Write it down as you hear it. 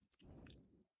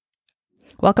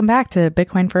Welcome back to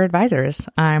Bitcoin for Advisors.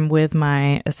 I'm with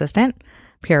my assistant,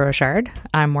 Pierre Rochard.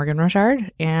 I'm Morgan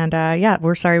Rochard. And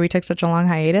we're sorry we took such a long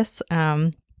hiatus.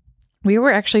 We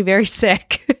were actually very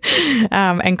sick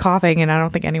and coughing, and I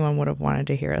don't think anyone would have wanted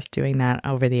to hear us doing that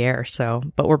over the air.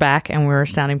 But we're back and we're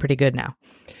sounding pretty good now.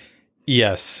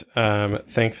 Yes.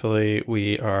 Thankfully,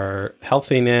 we are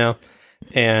healthy now.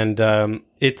 And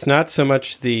it's not so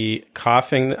much the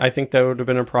coughing. I think that would have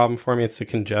been a problem for me. It's the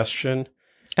congestion.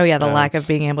 Oh, yeah. The lack of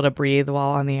being able to breathe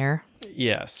while on the air.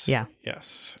 Yes. Yeah.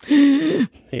 Yes.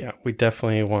 Yeah. We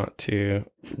definitely want to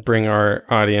bring our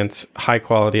audience high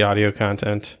quality audio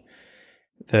content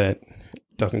that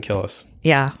doesn't kill us.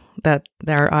 Yeah. That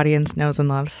our audience knows and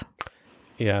loves.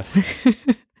 Yes.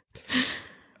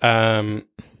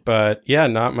 But yeah,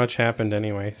 not much happened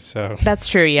anyway. So that's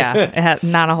true. Yeah.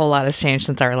 Not a whole lot has changed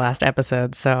since our last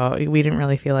episode. So we didn't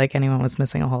really feel like anyone was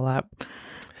missing a whole lot.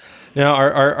 Now,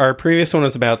 our previous one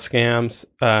was about scams,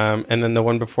 and then the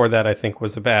one before that, I think,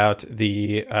 was about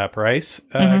the price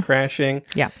crashing.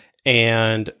 Yeah.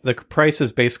 And the price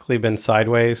has basically been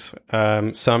sideways.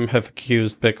 Some have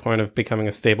accused Bitcoin of becoming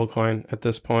a stablecoin at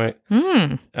this point,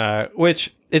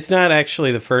 which it's not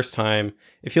actually the first time.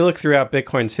 If you look throughout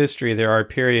Bitcoin's history, there are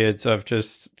periods of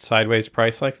just sideways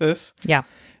price like this. Yeah.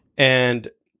 And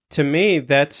to me,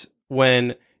 that's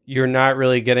when you're not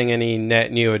really getting any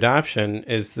net new adoption,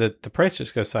 is that the price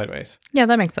just goes sideways. Yeah,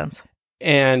 that makes sense.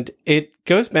 And it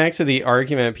goes back to the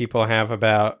argument people have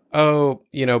about,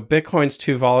 Bitcoin's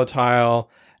too volatile.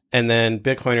 And then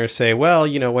Bitcoiners say, well,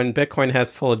 when Bitcoin has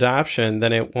full adoption,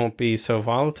 then it won't be so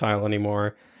volatile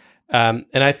anymore. And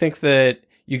I think that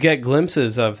you get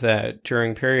glimpses of that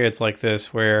during periods like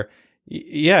this where,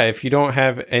 if you don't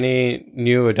have any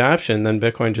new adoption, then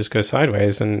Bitcoin just goes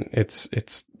sideways and it's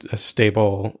a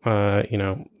stable,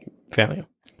 value.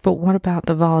 But what about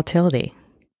the volatility?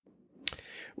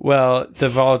 Well, the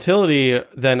volatility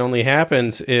then only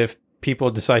happens if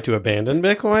people decide to abandon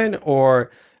Bitcoin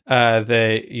or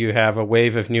that you have a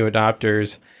wave of new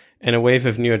adopters. And a wave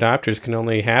of new adopters can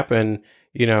only happen,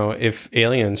 if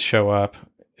aliens show up,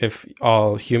 if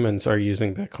all humans are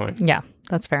using Bitcoin. Yeah,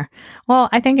 that's fair. Well,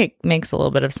 I think it makes a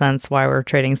little bit of sense why we're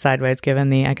trading sideways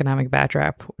given the economic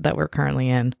backdrop that we're currently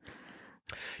in.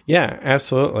 Yeah,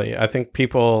 absolutely. I think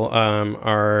people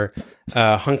are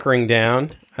hunkering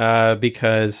down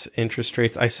because interest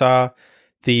rates. I saw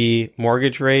the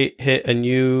mortgage rate hit a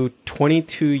new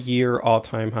 22-year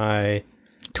all-time high.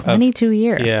 22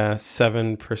 year. Yeah,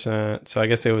 7%. So I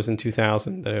guess it was in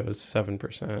 2000 that it was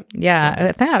 7%. Yeah,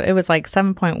 I thought it was like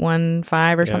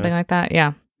 7.15 or something like that.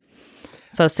 Yeah.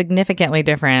 So significantly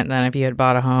different than if you had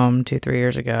bought a home 2-3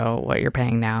 years ago, what you're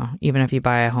paying now, even if you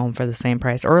buy a home for the same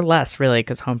price or less, really,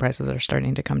 because home prices are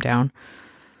starting to come down.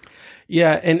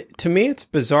 Yeah, and to me, it's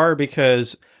bizarre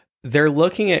because they're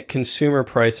looking at consumer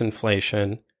price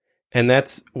inflation, and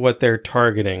that's what they're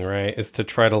targeting, right, is to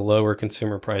try to lower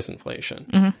consumer price inflation.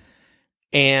 Mm-hmm.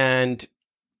 And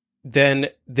then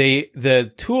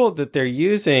the tool that they're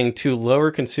using to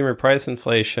lower consumer price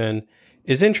inflation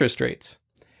is interest rates.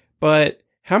 But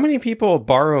how many people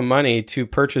borrow money to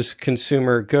purchase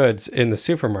consumer goods in the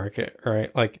supermarket,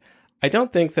 right? Like, I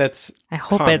don't think that's I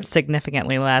hope common. It's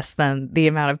significantly less than the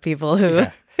amount of people who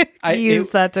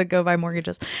use that to go buy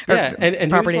mortgages. And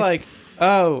properties. He was like,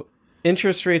 oh,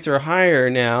 interest rates are higher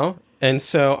now, and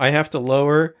so I have to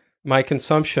lower my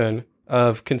consumption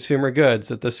of consumer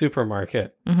goods at the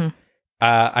supermarket. Mm-hmm.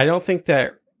 I don't think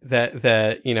that's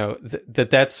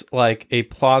like a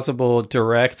plausible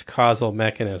direct causal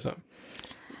mechanism.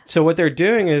 So what they're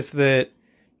doing is that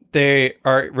they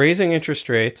are raising interest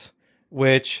rates,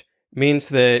 which means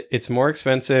that it's more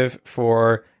expensive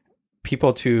for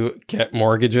people to get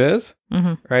mortgages,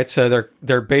 right? So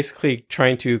they're basically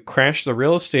trying to crash the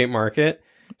real estate market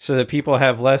so that people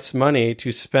have less money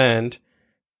to spend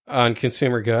on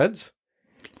consumer goods.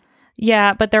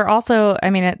 Yeah, but they're also,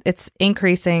 it's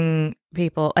increasing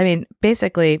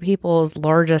basically people's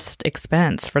largest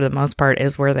expense for the most part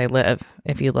is where they live,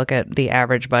 if you look at the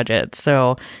average budget.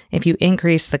 So if you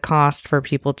increase the cost for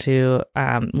people to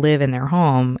live in their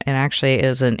home, it actually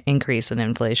is an increase in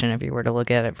inflation if you were to look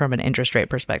at it from an interest rate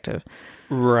perspective.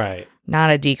 Right.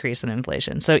 Not a decrease in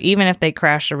inflation. So even if they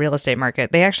crash the real estate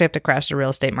market, they actually have to crash the real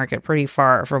estate market pretty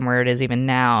far from where it is even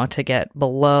now to get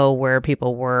below where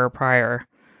people were prior.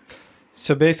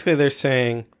 So basically they're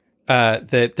saying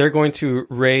that they're going to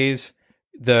raise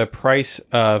the price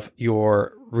of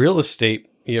your real estate,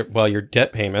 your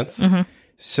debt payments,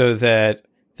 so that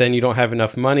then you don't have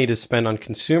enough money to spend on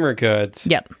consumer goods.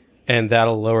 Yep. And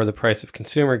that'll lower the price of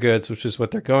consumer goods, which is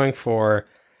what they're going for.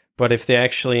 But if they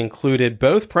actually included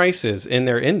both prices in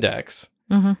their index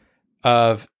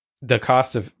of the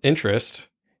cost of interest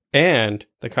and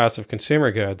the cost of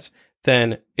consumer goods,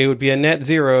 then it would be a net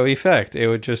zero effect. It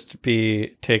would just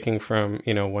be taking from,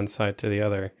 one side to the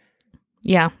other.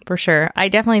 Yeah, for sure. I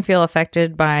definitely feel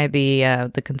affected by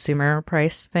the consumer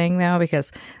price thing though,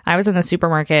 because I was in the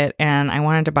supermarket and I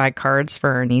wanted to buy cards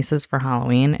for our nieces for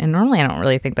Halloween. And normally I don't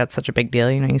really think that's such a big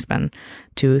deal. You spend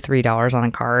 $2-3 on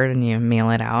a card and you mail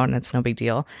it out and it's no big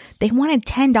deal. They wanted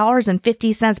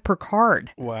 $10.50 per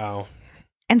card. Wow.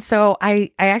 And so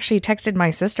I actually texted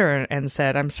my sister and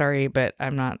said, I'm sorry, but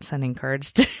I'm not sending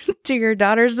cards to your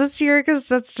daughters this year because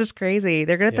that's just crazy.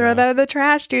 They're going to throw that in the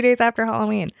trash 2 days after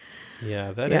Halloween.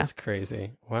 Yeah, that is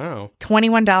crazy. Wow.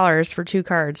 $21 for 2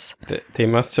 cards. They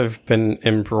must have been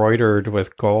embroidered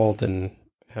with gold and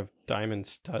have diamond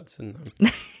studs in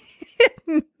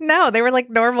them. No, they were like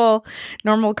normal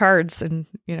cards in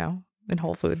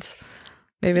Whole Foods.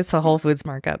 Maybe it's a Whole Foods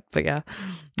markup, but yeah.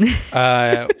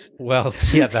 Well,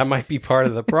 yeah, that might be part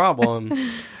of the problem.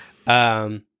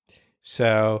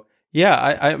 So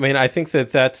yeah, I mean, I think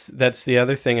that's the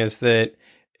other thing is that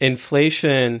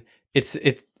inflation,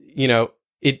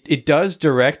 it does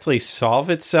directly solve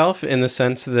itself in the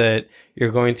sense that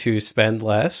you're going to spend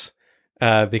less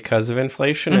because of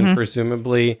inflation, and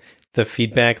presumably the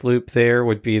feedback loop there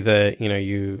would be that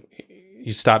you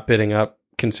stop bidding up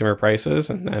consumer prices,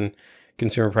 and then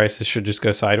consumer prices should just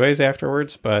go sideways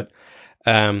afterwards. But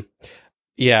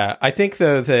yeah, I think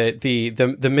though that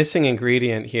the missing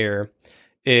ingredient here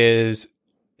is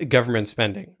government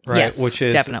spending, right? Yes, which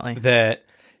is definitely that.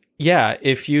 Yeah,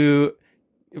 if you,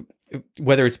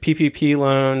 whether it's PPP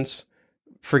loans,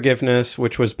 forgiveness,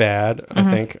 which was bad, I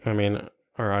think. I mean,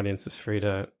 our audience is free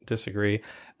to disagree.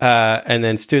 And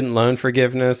then student loan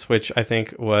forgiveness, which I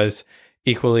think was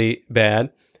equally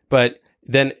bad. But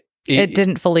then it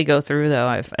didn't fully go through,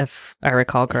 though, if I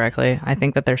recall correctly. I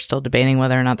think that they're still debating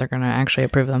whether or not they're going to actually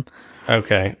approve them.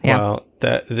 Okay. Yeah. Well,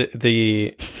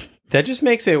 that just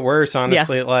makes it worse,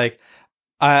 honestly. Yeah. Like,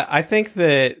 I think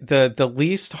that the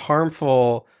least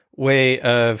harmful way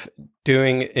of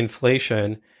doing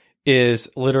inflation is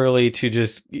literally to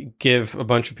just give a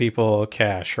bunch of people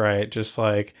cash, right? Just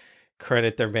like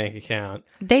credit their bank account.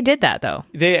 They did that, though.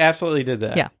 They absolutely did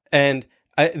that. Yeah. And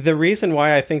the reason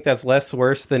why I think that's less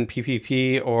worse than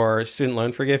PPP or student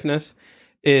loan forgiveness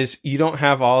is you don't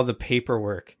have all the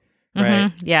paperwork.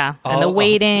 Right. Yeah. And the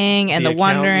waiting and the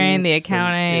wondering, the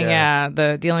accounting.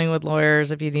 The dealing with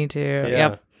lawyers if you need to. Yeah.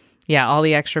 Yep. Yeah. All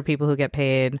the extra people who get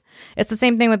paid. It's the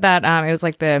same thing with that. It was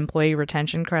like the employee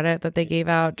retention credit that they gave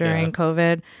out during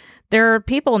COVID. There are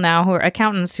people now who are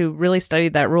accountants who really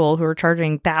studied that rule who are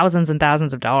charging thousands and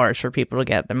thousands of dollars for people to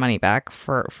get their money back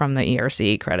from the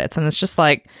ERC credits. And it's just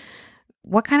like,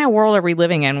 what kind of world are we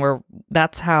living in where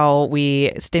that's how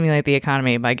we stimulate the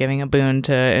economy, by giving a boon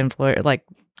to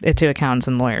to accountants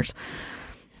and lawyers?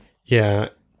 Yeah.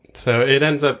 So it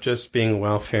ends up just being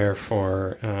welfare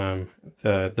for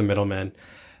the middlemen.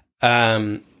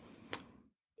 So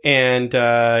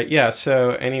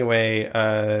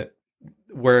anyway,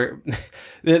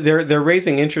 they're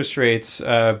raising interest rates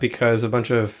because a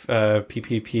bunch of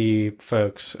PPP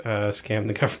folks scam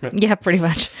the government. Yeah, pretty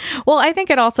much. Well, I think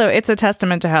it's a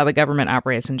testament to how the government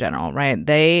operates in general, right?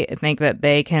 They think that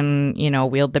they can,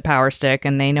 wield the power stick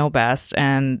and they know best,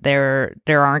 and there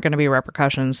aren't going to be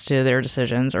repercussions to their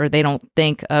decisions, or they don't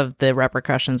think of the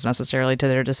repercussions necessarily to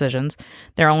their decisions.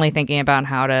 They're only thinking about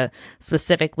how to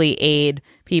specifically aid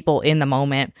people in the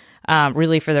moment,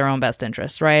 really for their own best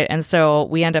interest, right? And so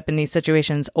we end up in these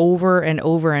situations over and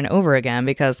over and over again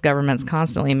because governments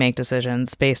constantly make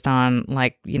decisions based on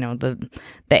the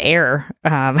air.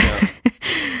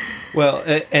 Well,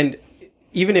 and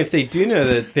even if they do know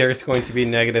that there's going to be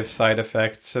negative side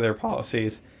effects to their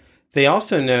policies, they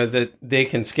also know that they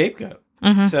can scapegoat.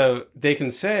 So they can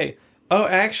say, oh,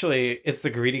 actually, it's the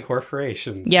greedy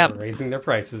corporations that are raising their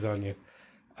prices on you.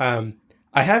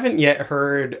 I haven't yet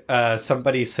heard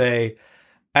somebody say,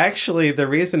 actually, the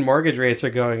reason mortgage rates are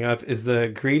going up is the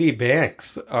greedy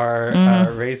banks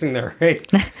are raising their rates.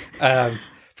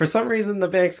 For some reason, the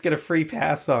banks get a free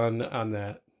pass on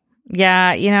that. Yeah,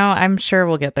 I'm sure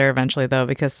we'll get there eventually, though,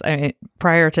 because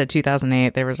prior to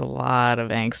 2008, there was a lot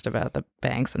of angst about the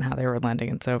banks and how they were lending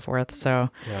and so forth. So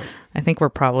I think we're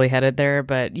probably headed there.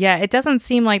 But yeah, it doesn't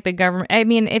seem like the government. I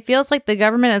mean, it feels like the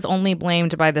government is only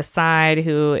blamed by the side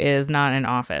who is not in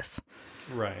office.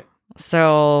 Right.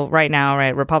 So right now,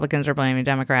 Republicans are blaming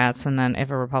Democrats. And then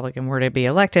if a Republican were to be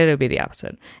elected, it would be the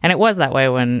opposite. And it was that way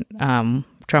when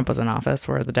Trump was in office,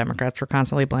 where the Democrats were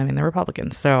constantly blaming the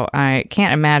Republicans. So I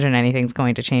can't imagine anything's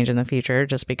going to change in the future,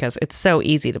 just because it's so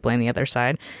easy to blame the other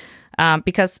side,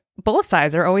 because both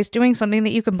sides are always doing something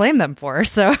that you can blame them for.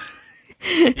 So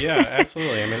Yeah,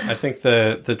 absolutely. I mean, I think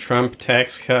the Trump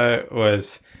tax cut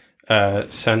was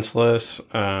senseless.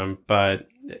 But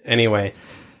anyway,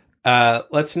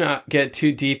 let's not get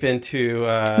too deep into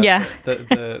Yeah.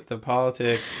 the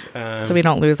politics. So we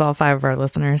don't lose all 5 of our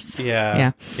listeners.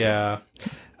 Yeah.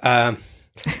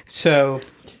 So,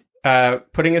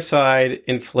 putting aside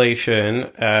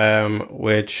inflation,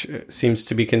 which seems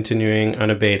to be continuing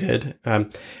unabated.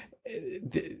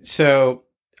 So,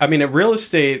 I mean, real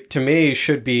estate to me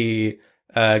should be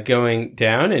going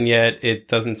down, and yet it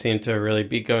doesn't seem to really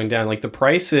be going down. Like the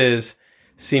prices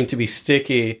seem to be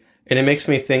sticky, and it makes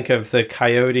me think of the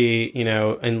coyote,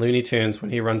 in Looney Tunes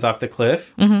when he runs off the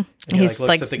cliff. Mm-hmm. He's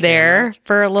like there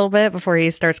for a little bit before he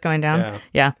starts going down.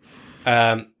 Yeah.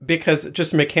 Because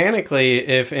just mechanically,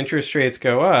 if interest rates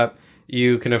go up,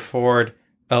 you can afford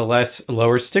a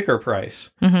lower sticker price.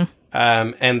 Mm-hmm.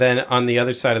 And then on the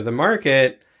other side of the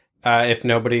market, if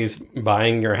nobody's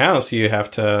buying your house, you have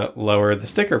to lower the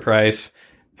sticker price,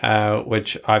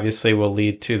 which obviously will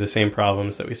lead to the same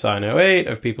problems that we saw in '08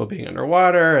 of people being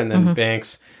underwater, and then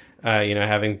banks,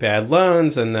 having bad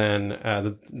loans, and then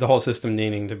the whole system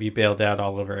needing to be bailed out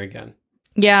all over again.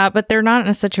 Yeah, but they're not in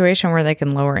a situation where they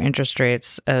can lower interest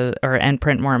rates and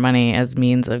print more money as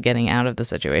means of getting out of the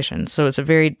situation. So it's a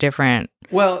very different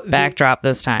backdrop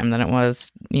this time than it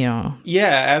was,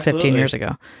 absolutely. 15 years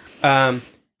ago.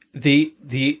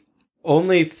 The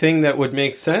only thing that would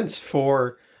make sense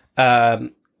for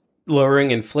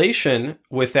lowering inflation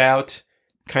without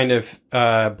kind of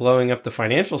blowing up the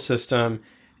financial system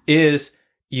is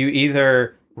you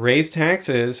either raise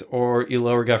taxes or you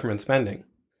lower government spending.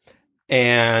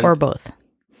 Or both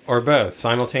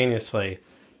simultaneously.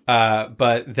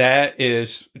 But that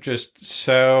is just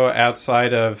so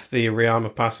outside of the realm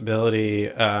of possibility,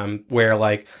 where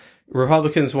like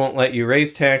Republicans won't let you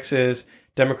raise taxes,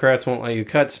 Democrats won't let you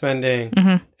cut spending.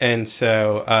 Mm-hmm. And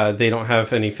so they don't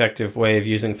have an effective way of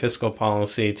using fiscal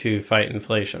policy to fight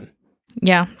inflation.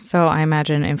 Yeah. So I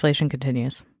imagine inflation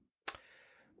continues.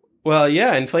 Well,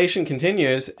 yeah, inflation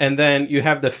continues. And then you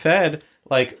have the Fed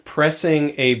like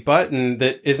pressing a button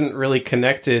that isn't really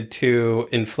connected to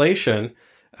inflation,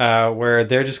 where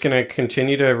they're just going to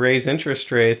continue to raise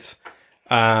interest rates.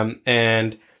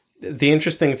 And the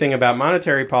interesting thing about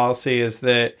monetary policy is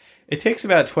that it takes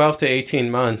about 12 to 18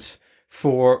 months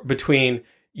between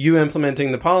you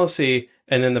implementing the policy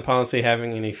and then the policy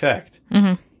having an effect.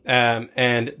 Mm-hmm.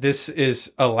 And this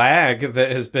is a lag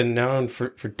that has been known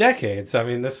for decades. I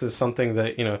mean, this is something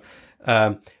that,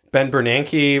 Ben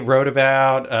Bernanke wrote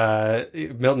about,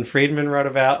 Milton Friedman wrote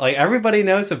about, like everybody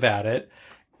knows about it.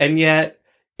 And yet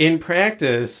in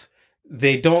practice,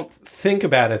 they don't think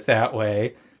about it that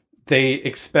way. They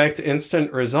expect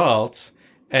instant results.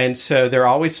 And so they're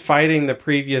always fighting the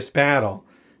previous battle.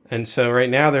 And so right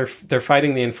now they're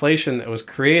fighting the inflation that was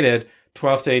created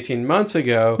 12 to 18 months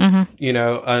ago,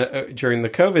 mm-hmm. During the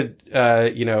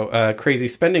COVID, crazy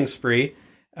spending spree.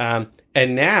 And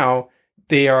now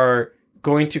they are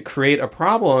going to create a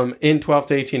problem in 12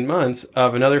 to 18 months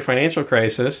of another financial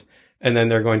crisis, and then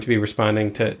they're going to be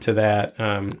responding to that.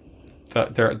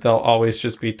 They'll always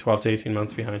just be 12 to 18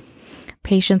 months behind.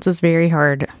 Patience is very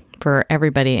hard for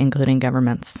everybody, including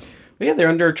governments. Well, yeah, they're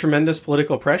under tremendous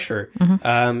political pressure.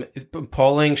 Mm-hmm.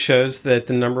 Polling shows that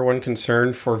the number one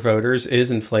concern for voters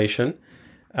is inflation.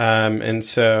 And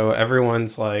so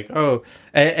everyone's like, oh,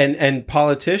 and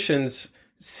politicians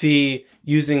see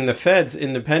using the Fed's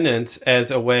independence as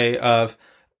a way of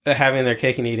having their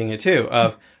cake and eating it too.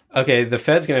 Of, okay, the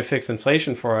Fed's going to fix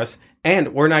inflation for us,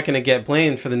 and we're not going to get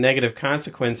blamed for the negative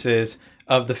consequences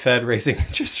of the Fed raising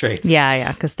interest rates.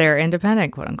 Yeah, because they're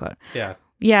independent, quote unquote.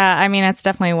 Yeah, I mean, that's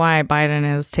definitely why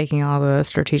Biden is taking all the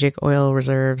strategic oil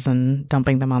reserves and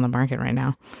dumping them on the market right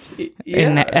now,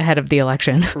 ahead of the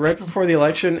election. Right before the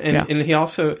election. And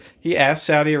he asked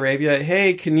Saudi Arabia,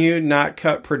 hey, can you not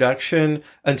cut production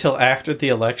until after the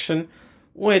election?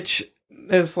 Which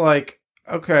is like,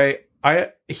 okay,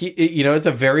 it's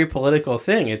a very political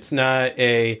thing. It's not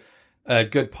a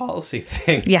good policy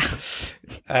thing. Yeah.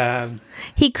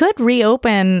 He could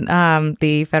reopen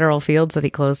the federal fields that he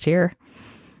closed here.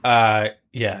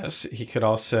 Yes, he could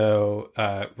also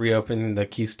reopen the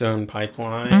Keystone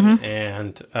Pipeline, mm-hmm.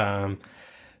 and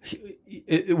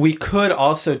we could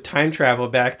also time travel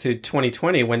back to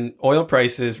 2020 when oil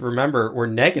prices, remember, were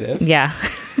negative. Yeah.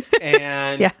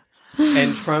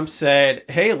 And Trump said,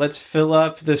 hey, let's fill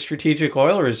up the strategic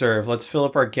oil reserve. Let's fill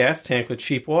up our gas tank with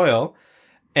cheap oil.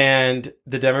 And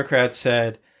the Democrats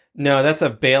said, No, that's a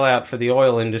bailout for the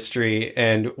oil industry,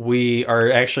 and we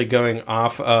are actually going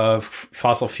off of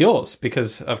fossil fuels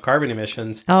because of carbon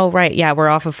emissions. Oh, right. Yeah, we're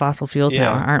off of fossil fuels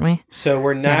now, aren't we? So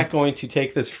we're not going to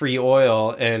take this free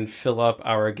oil and fill up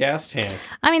our gas tank.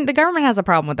 I mean, the government has a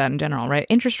problem with that in general, right?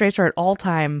 Interest rates are at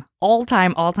all-time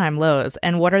lows.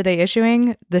 And what are they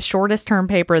issuing? The shortest term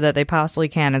paper that they possibly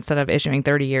can instead of issuing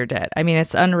 30-year debt. I mean,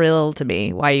 it's unreal to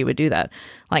me why you would do that.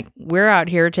 Like, we're out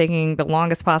here taking the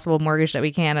longest possible mortgage that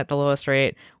we can at the lowest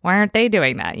rate. Why aren't they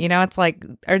doing that? You know, it's like,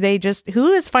 are they just,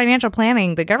 who is financial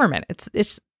planning the government?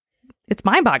 It's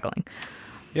mind-boggling.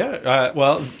 Yeah,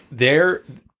 well, the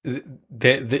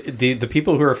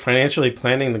people who are financially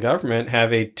planning the government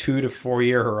have a 2 to 4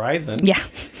 year horizon. Yeah.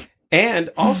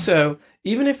 And also,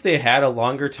 even if they had a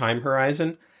longer time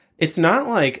horizon, it's not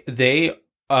like they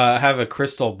have a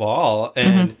crystal ball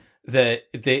and that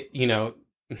they, you know,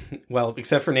 well,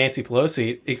 except for Nancy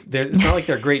Pelosi, it's not like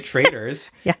they're great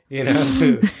traders, yeah. you know,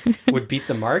 who would beat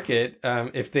the market.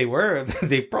 If they were,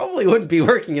 they probably wouldn't be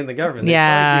working in the government. They'd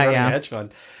probably be running a hedge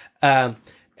fund.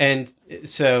 And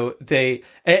so they,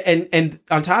 and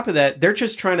on top of that, they're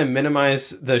just trying to minimize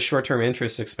the short-term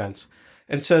interest expense.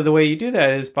 And so the way you do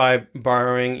that is by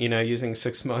borrowing, you know, using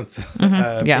 6-month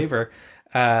paper,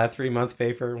 3-month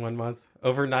paper, 1 month,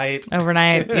 overnight.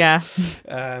 Yeah.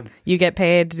 You get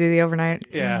paid to do the overnight.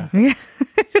 Yeah.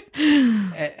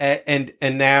 and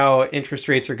now interest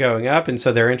rates are going up, and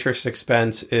so their interest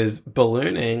expense is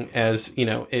ballooning as, you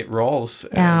know, it rolls.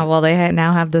 Yeah, well, they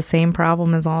now have the same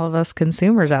problem as all of us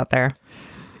consumers out there.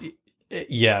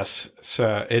 Yes.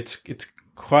 So it's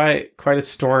quite a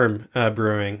storm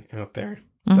brewing out there.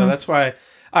 So that's why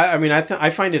I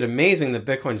find it amazing that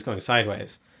Bitcoin is going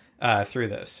sideways through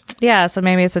this. Yeah, so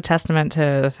maybe it's a testament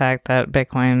to the fact that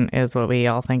Bitcoin is what we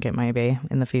all think it might be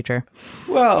in the future.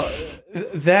 Well,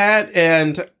 that,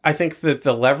 and I think that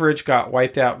the leverage got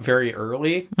wiped out very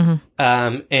early.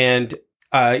 And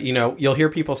you know, you'll hear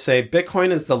people say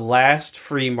Bitcoin is the last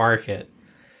free market.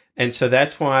 And so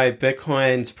that's why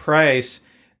Bitcoin's prices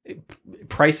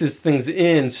things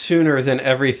in sooner than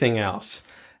everything else,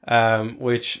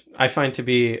 which I find to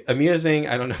be amusing.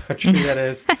 I don't know how true that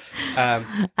is.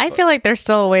 I feel like there's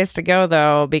still a ways to go,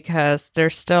 though, because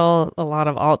there's still a lot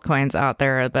of altcoins out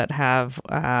there that have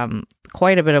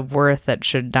quite a bit of worth that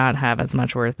should not have as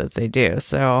much worth as they do.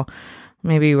 So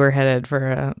maybe we're headed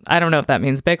for I don't know if that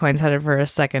means Bitcoin's headed for a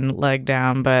second leg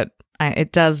down, but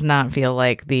it does not feel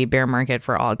like the bear market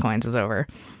for altcoins is over.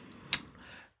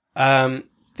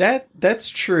 That's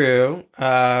true.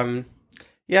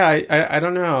 Yeah, I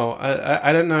don't know.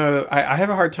 I don't know. I have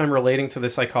a hard time relating to the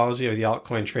psychology of the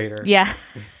altcoin trader. Yeah,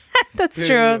 that's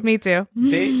true. Me too.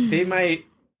 They might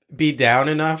be down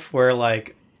enough where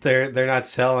like they're not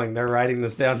selling. They're writing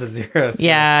this down to zero. So,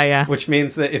 yeah. Which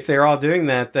means that if they're all doing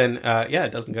that, then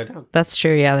it doesn't go down. That's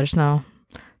true. Yeah, there's no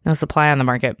supply on the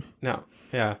market. No.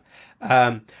 Yeah.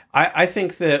 I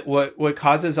think that what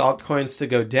causes altcoins to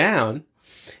go down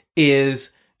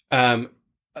is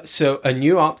so a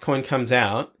new altcoin comes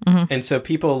out, and so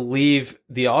people leave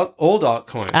the old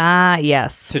altcoin.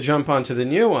 Yes. To jump onto the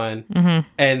new one,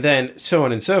 and then so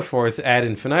on and so forth ad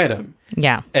infinitum.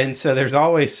 Yeah. And so there's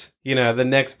always, you know, the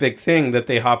next big thing that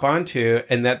they hop onto,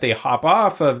 and that they hop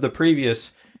off of the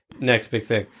previous next big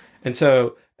thing. And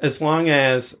so as long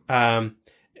as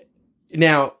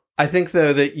now, I think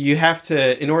though that you have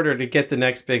to, in order to get the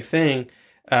next big thing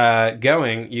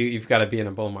going, you've got to be in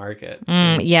a bull market.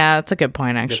 Yeah, that's a good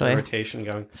point, actually. Get the rotation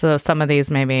going. So some of these,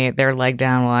 maybe their leg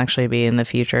down will actually be in the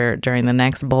future during the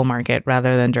next bull market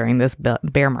rather than during this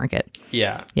bear market.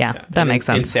 Yeah. That makes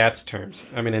sense. In sats terms.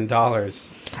 I mean, in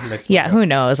dollars. Yeah, who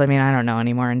knows? I mean, I don't know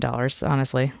anymore in dollars,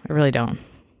 honestly. I really don't.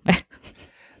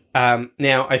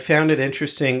 Now, I found it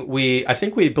interesting. I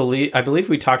believe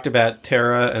we talked about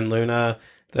Terra and Luna,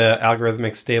 the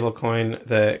algorithmic stablecoin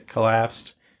that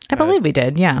collapsed. I believe we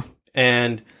did, yeah.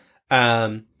 And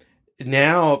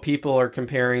now people are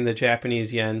comparing the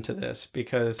Japanese yen to this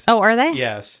because... Oh, are they?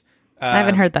 Yes. I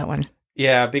haven't heard that one.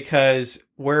 Yeah, because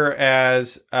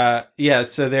whereas...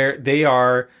 so they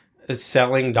are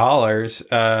selling dollars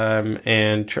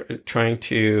and trying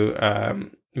to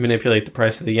manipulate the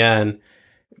price of the yen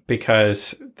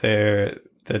because the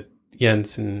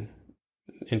yen's in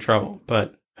trouble.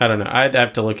 But I don't know. I'd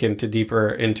have to look deeper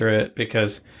into it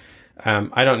because...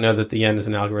 I don't know that the yen is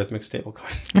an algorithmic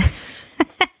stablecoin.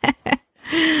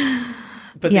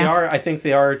 But I think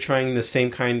they are trying the same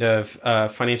kind of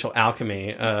financial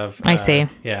alchemy of... I see.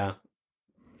 Yeah.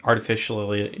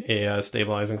 Artificially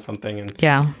stabilizing something and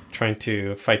trying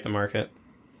to fight the market.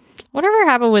 Whatever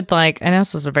happened with, like, I know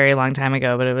this was a very long time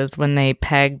ago, but it was when they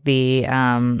pegged the,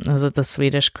 was it the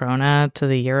Swedish krona to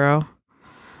the euro?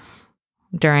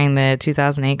 during the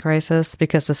 2008 crisis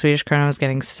because the Swedish krona was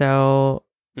getting so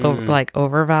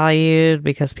overvalued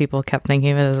because people kept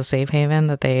thinking of it as a safe haven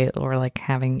that they were like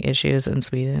having issues in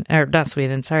Sweden, or not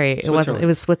Sweden. Sorry, it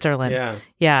was Switzerland.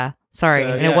 Yeah. Sorry,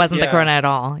 So, and it wasn't the krona at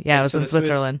all. Yeah, it was in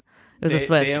Switzerland. It was the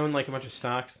Swiss. They own like a bunch of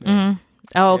stocks now.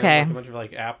 Oh, They okay. own, like, a bunch of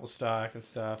like Apple stock and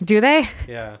stuff. Do they?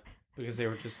 Yeah, because they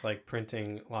were just like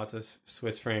printing lots of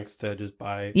Swiss francs to just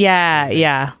buy.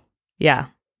 Yeah.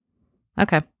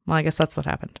 Okay. Well, I guess that's what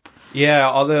happened. Yeah,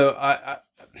 although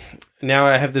now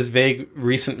I have this vague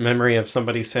recent memory of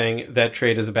somebody saying that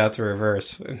trade is about to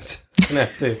reverse, and so I'm gonna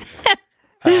have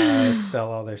to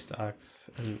sell all their stocks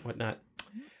and whatnot.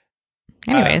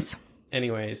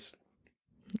 Anyways,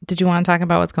 did you want to talk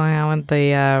about what's going on with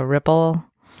the Ripple?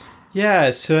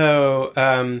 Yeah, so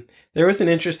there was an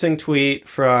interesting tweet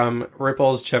from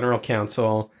Ripple's general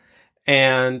counsel,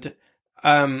 and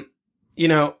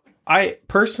I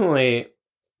personally,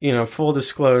 full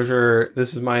disclosure,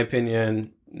 this is my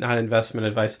opinion, not investment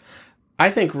advice. I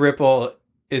think Ripple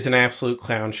is an absolute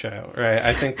clown show, right?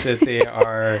 I think that they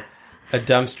are a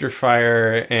dumpster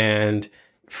fire, and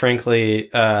frankly,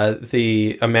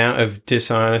 the amount of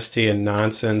dishonesty and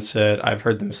nonsense that I've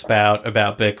heard them spout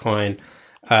about Bitcoin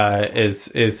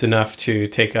is enough to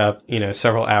take up,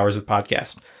 several hours of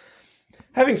podcast.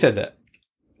 Having said that,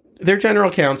 their general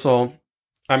counsel,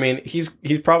 I mean, he's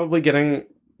probably getting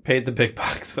paid the big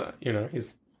bucks.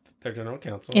 He's their general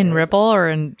counsel in Ripple or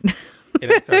in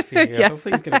XRP. Yeah.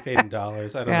 Hopefully, he's getting paid in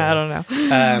dollars. I don't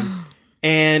know.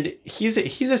 And he's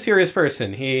a serious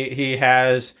person. He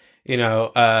has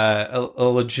a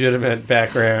legitimate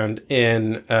background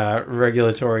in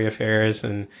regulatory affairs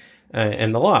and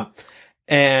the law.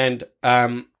 And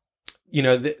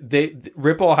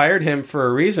Ripple hired him for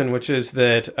a reason, which is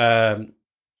that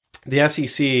the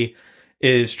SEC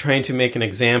is trying to make an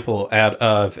example out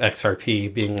of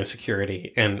XRP being a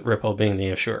security and Ripple being the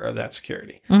issuer of that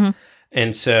security. Mm-hmm.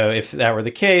 And so if that were the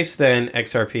case, then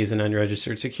XRP is an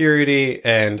unregistered security,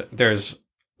 and there's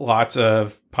lots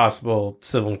of possible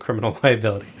civil and criminal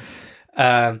liability.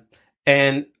 And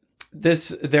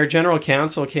their general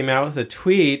counsel came out with a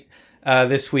tweet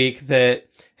this week that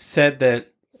said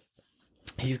that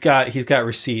he's got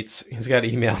receipts, he's got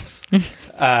emails,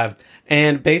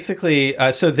 and basically,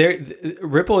 so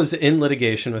Ripple is in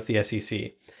litigation with the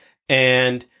SEC,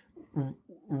 and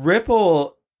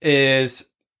Ripple is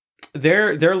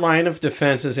their line of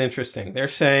defense is interesting. They're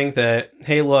saying that,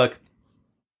 hey, look,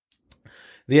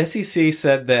 the SEC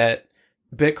said that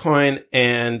Bitcoin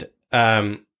and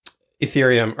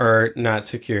Ethereum are not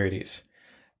securities.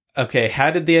 Okay,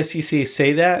 how did the SEC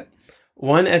say that?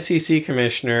 One SEC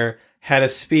commissioner had a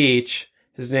speech.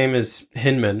 His name is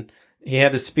Hinman. He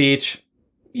had a speech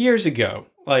years ago,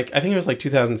 I think it was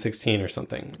 2016 or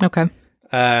something. Okay.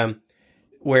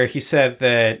 Where he said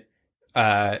that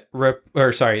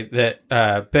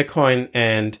Bitcoin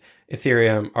and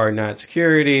Ethereum are not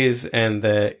securities, and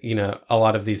that a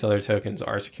lot of these other tokens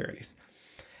are securities.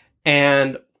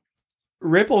 And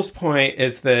Ripple's point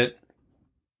is that,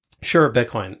 sure,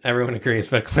 Bitcoin, everyone agrees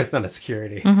Bitcoin's not a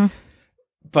security. Mm-hmm.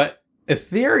 But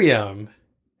Ethereum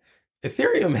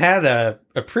had a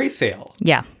pre-sale.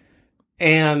 Yeah.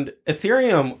 And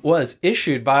Ethereum was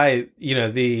issued by,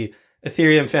 the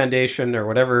Ethereum Foundation or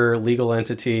whatever legal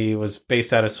entity was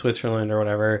based out of Switzerland or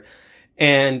whatever.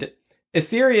 And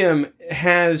Ethereum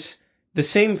has the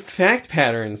same fact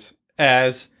patterns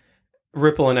as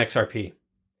Ripple and XRP.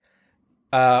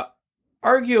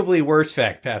 Arguably worse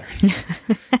fact patterns.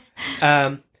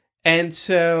 And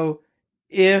so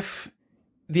if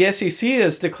the SEC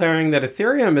is declaring that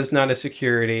Ethereum is not a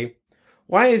security,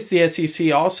 why is the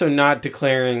SEC also not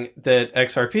declaring that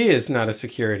XRP is not a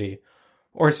security?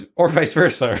 Or vice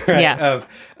versa, right?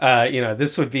 Yeah.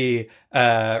 This would be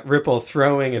Ripple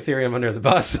throwing Ethereum under the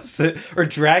bus or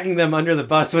dragging them under the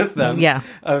bus with them. Yeah.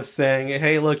 Of saying,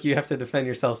 hey, look, you have to defend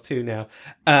yourselves too now.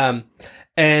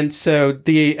 And so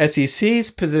the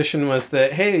SEC's position was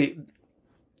that, hey,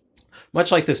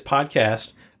 much like this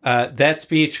podcast, that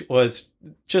speech was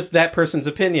just that person's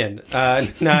opinion,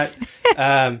 not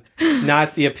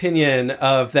the opinion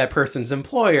of that person's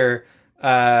employer,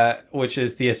 which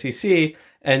is the SEC.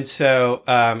 And so,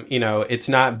 it's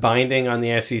not binding on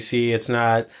the SEC. It's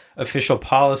not official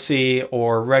policy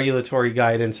or regulatory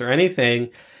guidance or anything.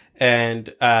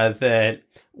 And that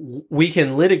we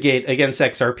can litigate against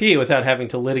XRP without having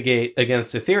to litigate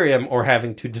against Ethereum or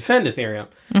having to defend Ethereum.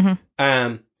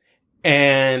 Mm-hmm.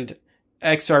 And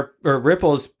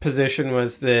Ripple's position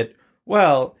was that,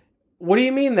 well, what do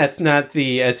you mean that's not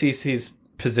the SEC's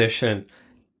position?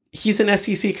 He's an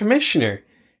SEC commissioner.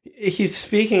 He's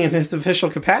speaking in his official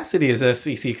capacity as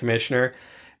SEC commissioner.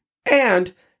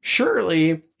 And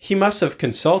surely he must have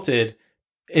consulted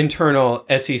internal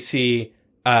SEC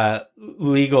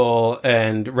legal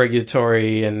and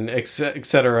regulatory and et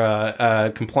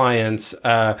cetera compliance,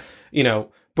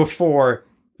 before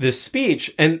this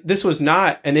speech. And this was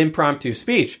not an impromptu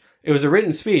speech. It was a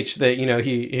written speech that,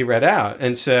 he read out.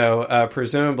 And so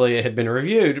presumably it had been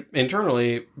reviewed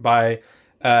internally by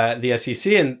the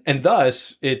SEC, and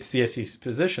thus it's the SEC's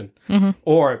position. Mm-hmm.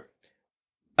 Or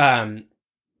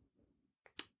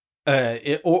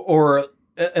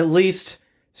at least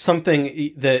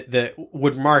something that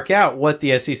would mark out what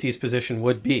the SEC's position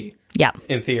would be. Yeah.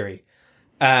 In theory.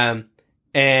 And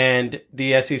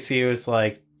the SEC was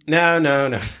like,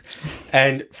 no.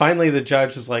 And finally the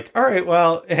judge was like, all right,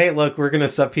 well, hey, look, we're going to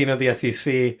subpoena the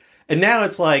SEC. And now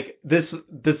it's like this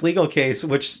legal case,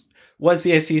 which was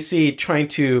the SEC trying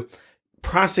to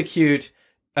prosecute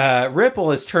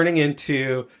Ripple, is turning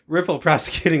into Ripple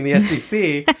prosecuting the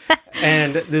SEC.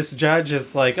 And this judge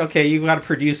is like, okay, you've got to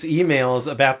produce emails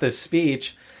about this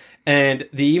speech. And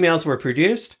the emails were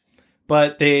produced,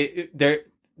 but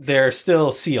they're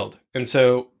still sealed. And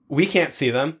so we can't see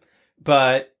them,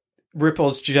 but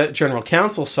Ripple's general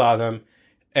counsel saw them,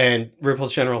 and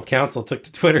Ripple's general counsel took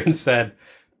to Twitter and said,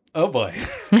 oh boy,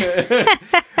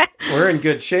 we're in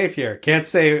good shape here. Can't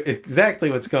say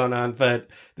exactly what's going on, but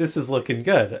this is looking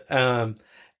good.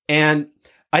 And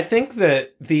I think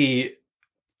that the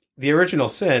original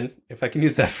sin, if I can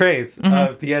use that phrase, mm-hmm.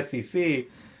 of the SEC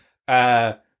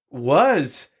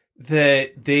was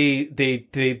that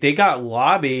they got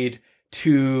lobbied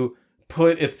to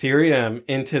put Ethereum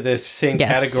into this same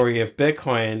category of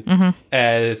Bitcoin mm-hmm.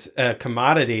 as a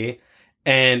commodity,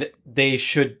 and they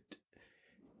should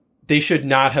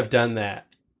not have done that.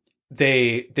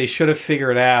 They should have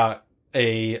figured out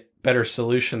a better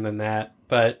solution than that.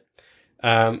 But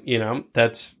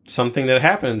that's something that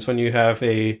happens when you have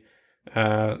a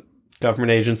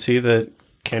government agency that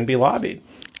can be lobbied.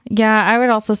 Yeah, I would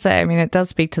also say, it does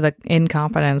speak to the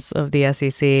incompetence of the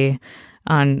SEC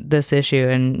on this issue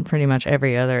and pretty much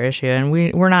every other issue. And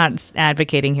we're not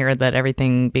advocating here that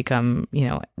everything become,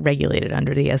 regulated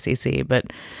under the SEC, but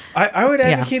I would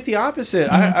advocate the opposite.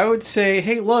 Mm-hmm. I would say,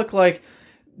 hey, look, like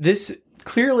this,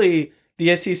 clearly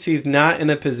the SEC is not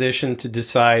in a position to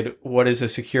decide what is a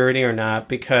security or not,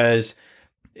 because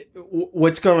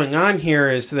what's going on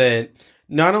here is that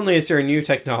not only is there a new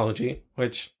technology,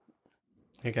 which...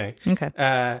 Okay.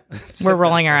 We're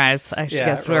rolling our eyes. I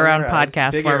guess we're on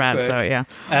podcast format, so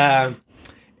yeah.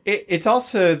 It's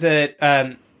also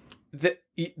that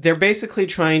they're basically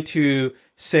trying to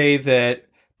say that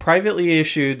privately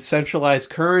issued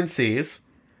centralized currencies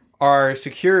are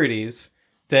securities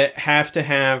that have to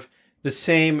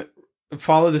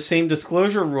follow the same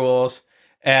disclosure rules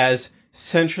as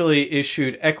centrally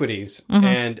issued equities mm-hmm.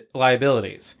 and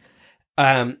liabilities.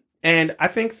 And I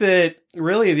think that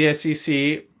really the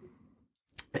SEC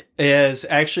is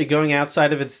actually going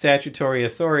outside of its statutory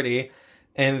authority,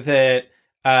 and that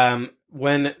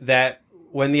when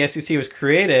the SEC was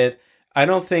created, I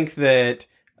don't think that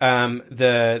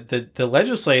the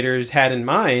legislators had in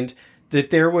mind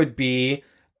that there would be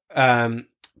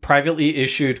privately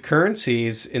issued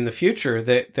currencies in the future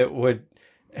that would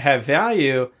have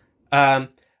value.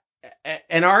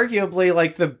 And arguably,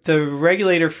 like the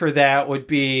regulator for that would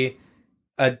be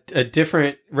a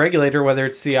different regulator, whether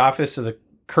it's the Office of the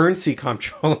Currency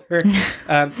Comptroller.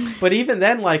 But even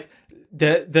then, like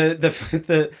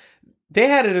the they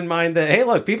had it in mind that, hey,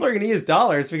 look, people are going to use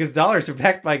dollars because dollars are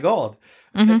backed by gold.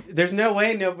 Mm-hmm. There's no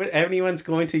way anyone's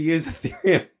going to use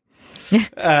Ethereum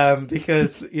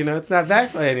because it's not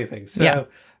backed by anything. So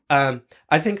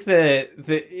I think that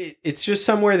it's just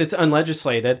somewhere that's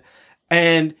unlegislated.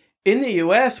 And in the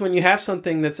U.S., when you have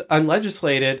something that's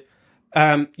unlegislated,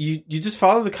 you just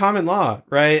follow the common law,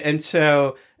 right? And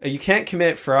so you can't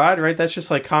commit fraud, right? That's just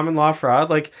like common law fraud.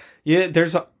 Like,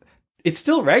 it's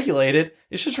still regulated.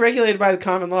 It's just regulated by the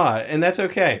common law, and that's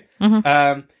okay.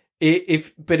 Mm-hmm.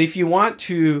 If you want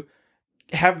to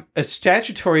have a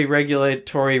statutory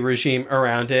regulatory regime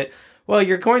around it, well,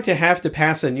 you're going to have to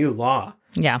pass a new law,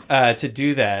 to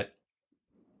do that.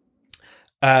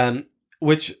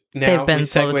 Which now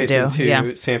segues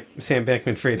into Sam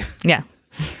Bankman-Fried. Yeah.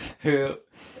 Who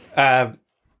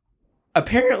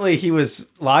apparently he was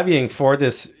lobbying for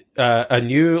this a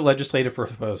new legislative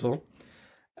proposal,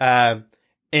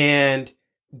 and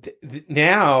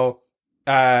now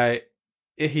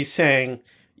he's saying,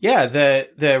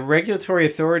 the regulatory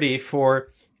authority for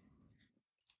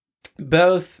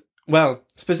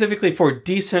specifically for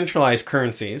decentralized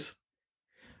currencies,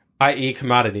 i.e.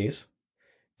 commodities,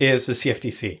 is the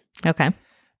CFTC. Okay.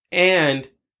 And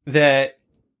that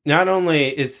not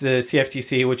only is the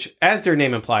CFTC, which, as their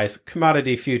name implies,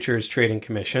 Commodity Futures Trading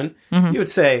Commission, you would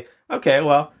say, okay,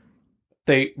 well,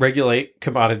 they regulate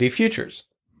commodity futures,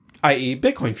 i.e.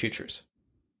 Bitcoin futures.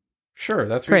 Sure,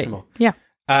 that's Great. reasonable. Yeah.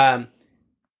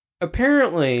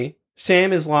 Apparently,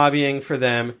 Sam is lobbying for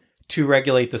them to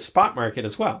regulate the spot market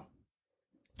as well.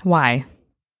 Why?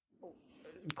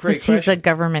 Great question. He's a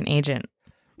government agent.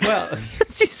 Well,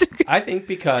 I think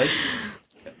because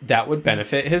that would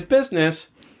benefit his business,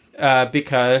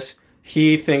 because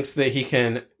he thinks that he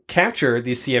can capture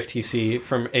the CFTC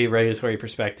from a regulatory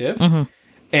perspective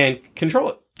and control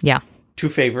it. Yeah. To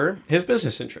favor his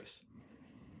business interests.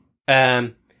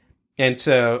 And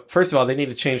so, first of all, they need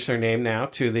to change their name now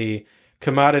to the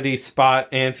Commodity Spot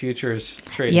and Futures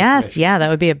Trading Commission. Yeah, that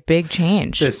would be a big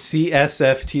change. The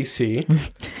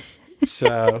CSFTC.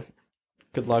 So,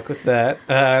 good luck with that.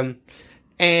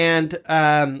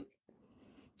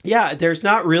 Yeah, there's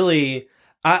not really...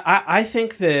 I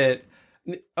think that...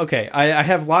 Okay, I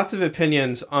have lots of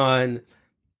opinions on...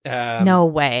 no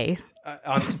way.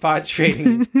 On spot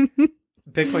trading,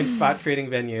 Bitcoin spot trading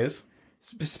venues,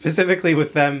 specifically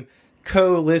with them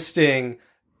co-listing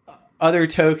other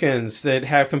tokens that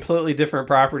have completely different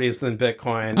properties than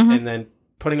Bitcoin, and then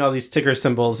putting all these ticker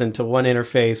symbols into one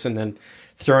interface and then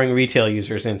throwing retail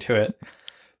users into it.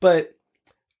 But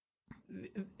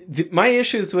my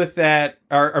issues with that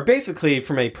are basically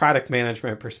from a product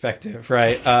management perspective,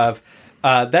 right? Of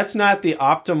that's not the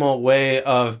optimal way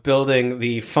of building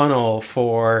the funnel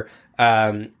for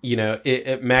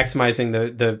maximizing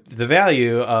the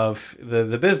value of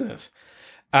the business.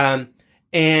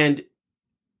 And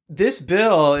this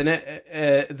bill and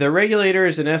the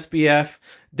regulators and SBF,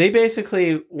 they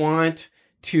basically want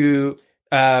to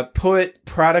put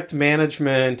product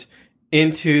management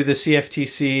into the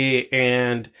CFTC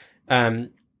and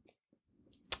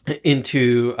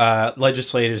into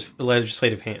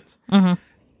legislative hands.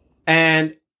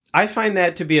 And I find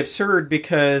that to be absurd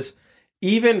because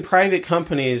even private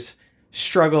companies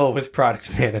struggle with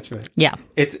product management. Yeah.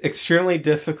 It's extremely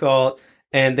difficult,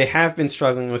 and they have been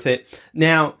struggling with it.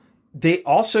 Now, they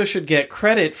also should get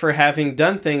credit for having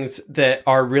done things that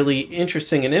are really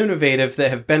interesting and innovative that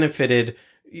have benefited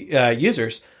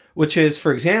users, which is,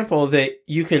 for example, that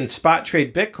you can spot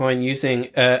trade Bitcoin using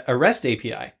a REST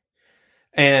API,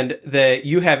 and that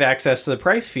you have access to the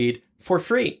price feed for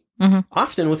free,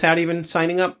 often without even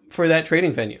signing up for that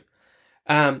trading venue.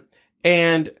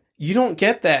 And you don't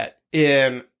get that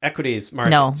in equities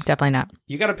markets. No, definitely not.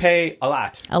 You got to pay a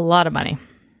lot. A lot of money.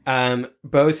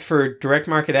 Both for direct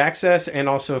market access and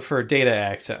also for data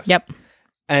access. Yep.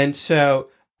 And so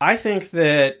I think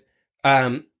that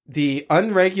the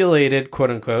unregulated,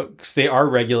 quote unquote, because they are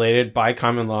regulated by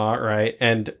common law, right?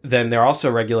 And then they're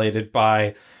also regulated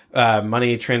by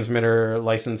money transmitter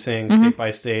licensing, state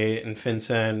by state, and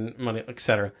FinCEN, money,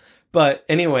 etc. But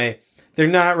anyway, they're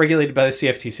not regulated by the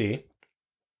CFTC,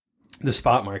 the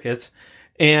spot markets.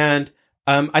 And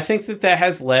I think that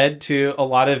has led to a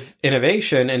lot of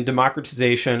innovation and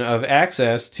democratization of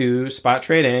access to spot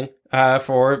trading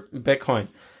for Bitcoin.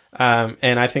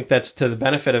 And I think that's to the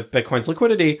benefit of Bitcoin's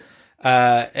liquidity.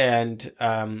 And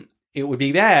it would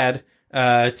be bad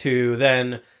to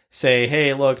then say,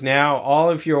 hey, look, now all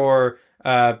of your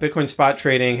Bitcoin spot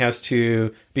trading has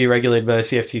to be regulated by the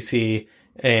CFTC,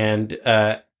 and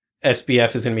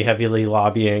SBF is going to be heavily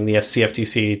lobbying the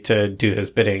CFTC to do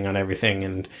his bidding on everything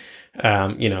and,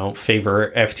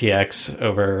 favor FTX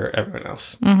over everyone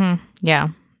else. Yeah.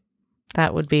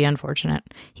 That would be unfortunate.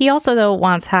 He also, though,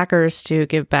 wants hackers to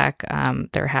give back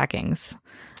their hackings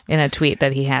in a tweet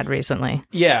that he had recently.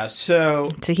 Yeah, so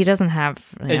he doesn't have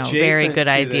very good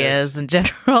ideas in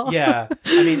general. Yeah,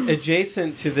 I mean,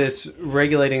 adjacent to this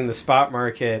regulating the spot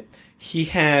market, he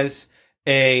has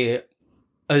a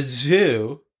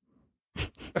zoo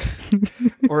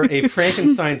or a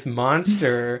Frankenstein's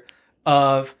monster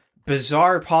of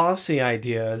bizarre policy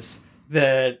ideas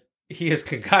that he has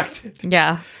concocted.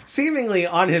 Yeah. Seemingly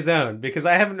on his own, because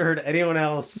I haven't heard anyone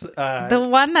else. The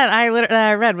one that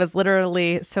I read was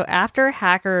literally, so after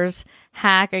hackers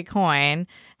hack a coin,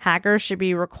 hackers should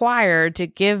be required to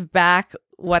give back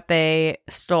what they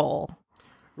stole.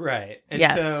 Right. And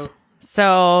yes.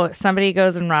 So somebody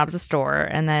goes and robs a store,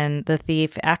 and then the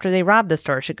thief, after they rob the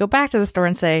store, should go back to the store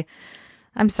and say,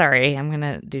 I'm sorry, I'm going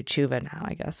to do tshuva now,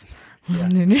 I guess. Yeah.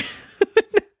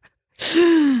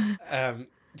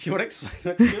 Do you want to explain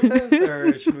what tshuva is,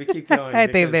 or should we keep going? I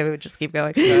think maybe we just keep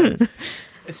going.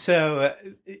 It's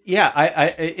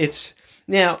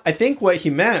now. I think what he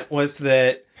meant was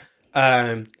that.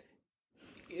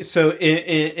 So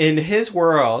in his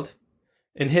world,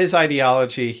 in his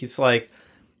ideology, he's like,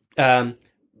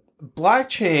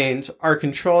 blockchains are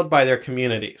controlled by their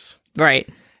communities. Right.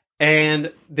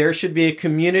 And there should be a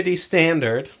community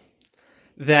standard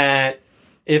that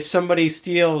if somebody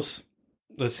steals,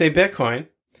 let's say Bitcoin,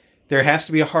 there has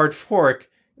to be a hard fork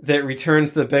that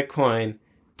returns the Bitcoin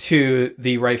to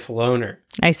the rightful owner.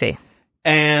 I see.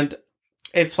 And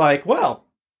it's like, well,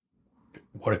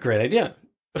 what a great idea.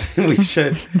 we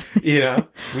should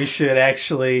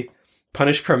actually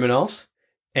punish criminals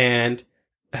and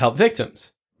help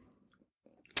victims.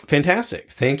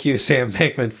 Fantastic. Thank you, Sam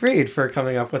Bankman-Fried, for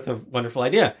coming up with a wonderful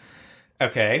idea.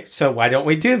 Okay, so why don't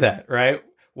we do that, right?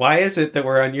 Why is it that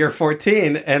we're on year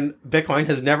 14 and Bitcoin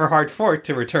has never hard forked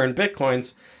to return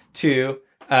Bitcoins to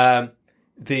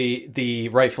the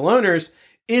rightful owners?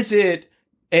 Is it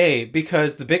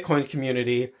because the Bitcoin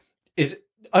community is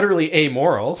utterly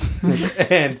amoral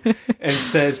and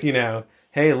says,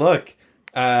 hey, look,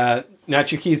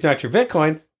 not your keys, not your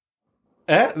Bitcoin.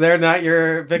 They're not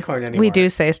your Bitcoin anymore. We do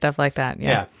say stuff like that.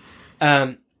 Yeah.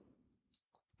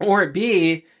 Or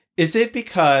B, is it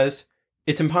because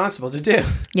it's impossible to do?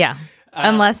 Yeah.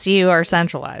 Unless you are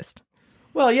centralized.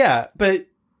 Well, yeah, but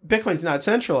Bitcoin's not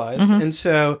centralized. And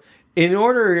so in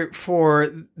order for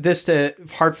this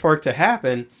hard fork to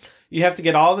happen, you have to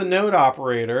get all the node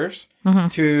operators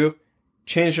to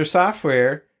change their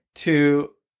software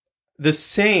to the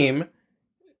same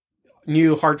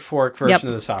new hard fork version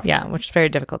of the software. Yeah, which is very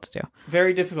difficult to do.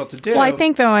 Very difficult to do. Well, I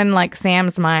think, though, in like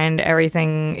Sam's mind,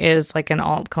 everything is like an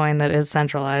altcoin that is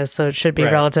centralized, so it should be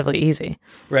relatively easy.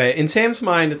 Right. In Sam's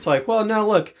mind, it's like, well, no,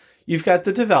 look, you've got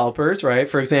the developers, right?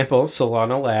 For example,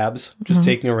 Solana Labs, just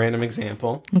taking a random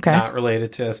example, not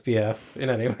related to SBF in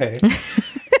any way.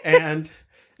 And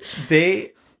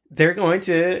they're going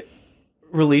to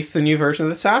release the new version of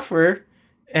the software,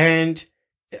 and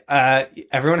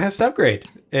everyone has to upgrade.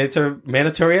 It's a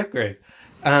mandatory upgrade.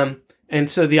 And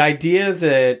so the idea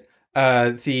that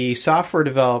the software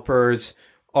developers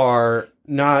are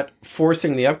not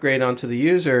forcing the upgrade onto the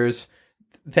users,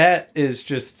 that is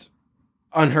just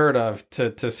unheard of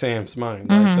to Sam's mind.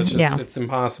 Like, that's just, it's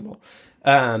impossible.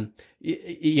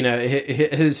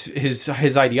 His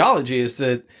ideology is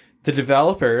that the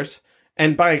developers,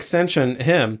 and by extension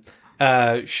him,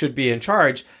 should be in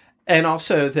charge. And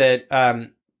also that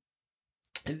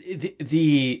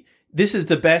this is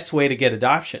the best way to get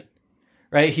adoption,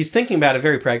 right? He's thinking about it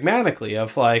very pragmatically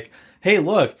of like, hey,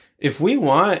 look, if we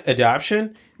want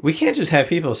adoption, we can't just have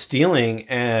people stealing,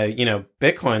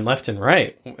 Bitcoin left and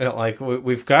right. Like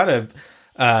we've got to,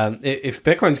 if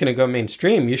Bitcoin's going to go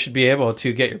mainstream, you should be able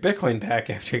to get your Bitcoin back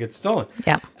after it gets stolen.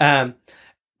 Yeah.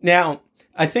 Now,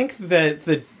 I think that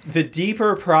the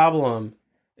deeper problem,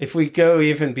 if we go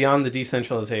even beyond the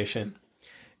decentralization,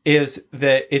 is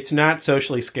that it's not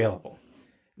socially scalable.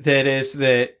 That is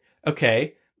that,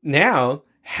 okay, now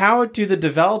how do the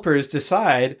developers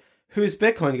decide whose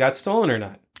Bitcoin got stolen or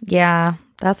not? Yeah,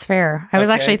 that's fair. I was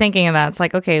actually thinking of that. It's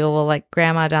like, okay, well, like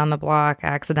grandma down the block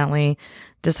accidentally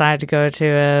decided to go to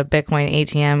a Bitcoin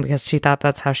ATM because she thought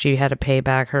that's how she had to pay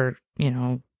back her,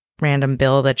 random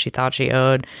bill that she thought she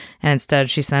owed. And instead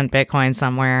she sent Bitcoin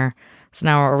somewhere. So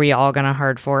now are we all going to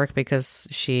hard fork because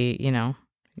she,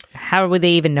 how would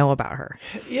they even know about her?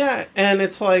 Yeah, and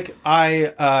it's like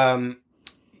I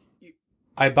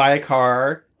buy a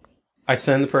car, I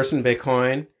send the person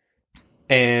Bitcoin,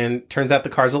 and turns out the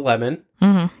car's a lemon,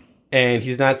 and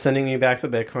he's not sending me back the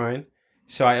Bitcoin.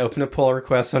 So I open a pull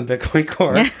request on Bitcoin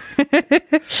Core,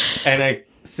 and I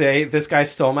say, this guy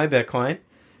stole my Bitcoin,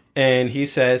 and he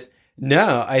says,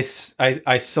 no, I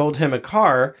sold him a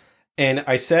car. And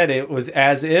I said it was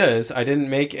as is. I didn't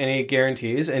make any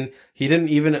guarantees. And he didn't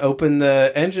even open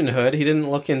the engine hood. He didn't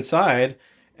look inside.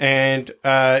 And,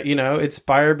 it's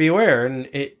buyer beware. And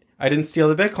I didn't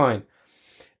steal the Bitcoin.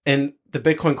 And the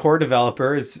Bitcoin Core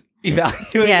developer is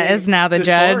evaluating. Yeah, is now the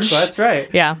judge. That's right.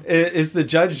 Yeah. Is the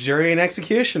judge, jury, and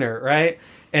executioner, right?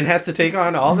 And has to take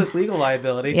on all this legal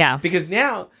liability. Yeah. Because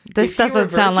now... This doesn't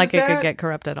sound like it could get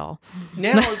corrupt at all.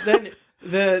 Now, then...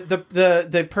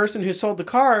 The person who sold the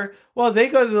car, well, they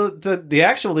go to the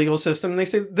actual legal system and they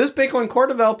say, this Bitcoin Core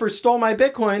developer stole my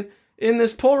Bitcoin in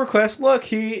this pull request. Look,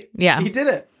 he did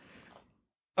it.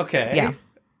 Okay. Yeah.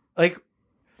 Like,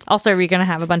 also, are we going to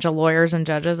have a bunch of lawyers and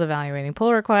judges evaluating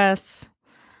pull requests?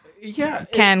 Yeah.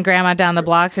 Can grandma down the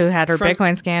block who had her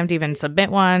Bitcoin scammed even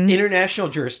submit one? International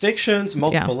jurisdictions,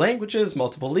 multiple languages,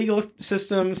 multiple legal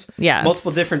systems,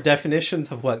 multiple different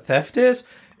definitions of what theft is.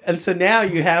 And so now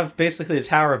you have basically the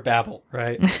Tower of Babel,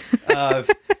 right?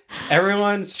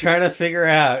 Everyone's trying to figure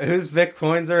out whose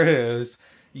Bitcoins are whose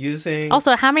using...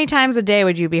 Also, how many times a day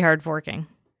would you be hard forking?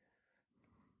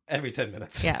 Every 10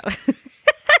 minutes. Yeah.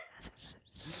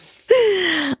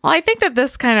 Well, I think that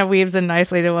this kind of weaves in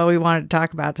nicely to what we wanted to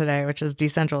talk about today, which is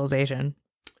decentralization.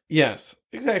 Yes,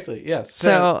 exactly. Yes.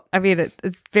 So I mean,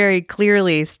 it very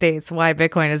clearly states why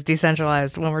Bitcoin is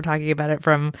decentralized when we're talking about it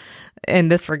from in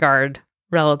this regard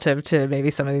relative to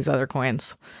maybe some of these other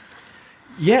coins.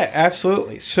 Yeah,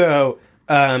 absolutely. So,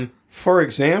 for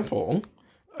example,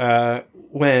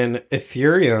 when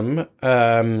Ethereum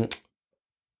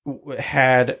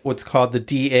had what's called the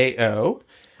DAO,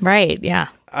 right? Yeah.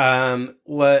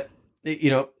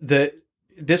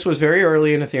 This was very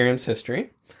early in Ethereum's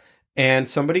history, and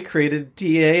somebody created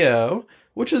DAO,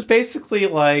 which is basically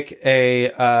like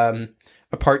a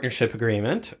partnership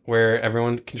agreement where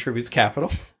everyone contributes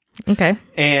capital. Okay.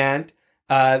 And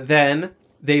then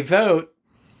they vote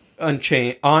on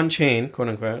chain, quote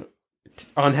unquote,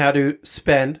 on how to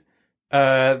spend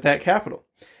that capital.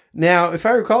 Now, if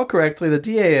I recall correctly, the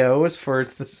DAO was for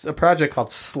a project called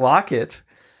Slockit,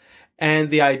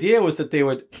 and the idea was that they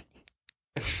would.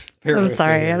 I'm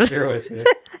sorry. Bear with me.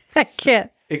 I can't.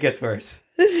 It gets worse.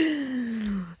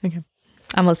 Okay,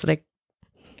 I'm listening.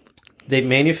 They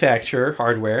manufacture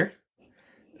hardware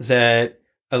that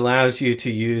allows you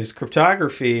to use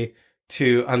cryptography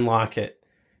to unlock it.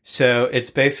 So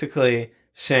it's basically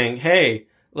saying, hey,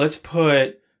 let's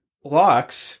put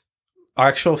locks,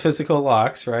 actual physical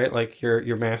locks, right? Like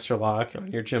your master lock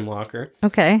on your gym locker.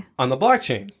 Okay. On the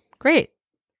blockchain. Great.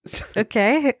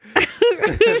 Okay.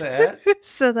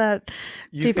 So that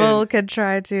people can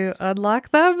try to unlock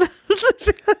them.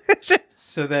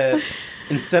 So that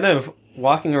instead of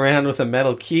walking around with a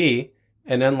metal key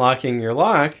and unlocking your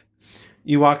lock,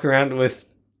 you walk around with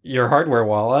your hardware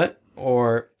wallet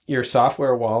or your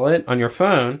software wallet on your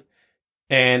phone,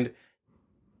 and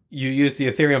you use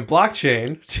the Ethereum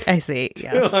blockchain I see.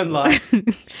 Yes. to unlock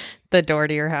the door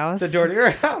to your house. the door to your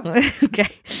house. Okay.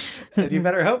 And you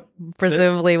better hope.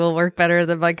 Presumably will work better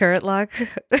than my current lock.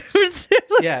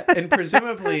 Yeah, and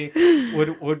presumably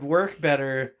would work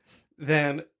better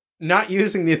than not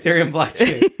using the Ethereum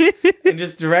blockchain and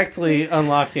just directly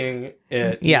unlocking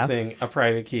it using a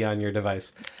private key on your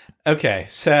device. Okay,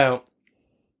 so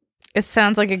it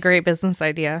sounds like a great business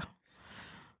idea.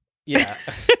 Yeah.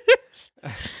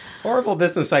 Horrible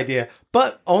business idea,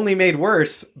 but only made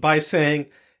worse by saying,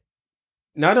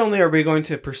 not only are we going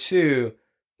to pursue...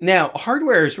 Now,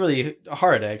 hardware is really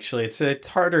hard, actually. It's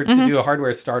harder to do a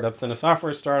hardware startup than a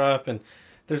software startup, and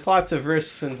there's lots of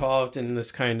risks involved in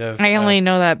this kind of... I only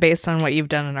know that based on what you've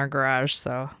done in our garage,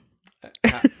 so...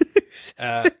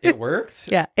 it worked?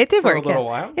 Yeah, it did work. For a little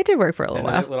while. It did work for a little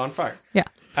while. It lit on fire. Yeah.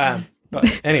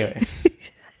 But anyway.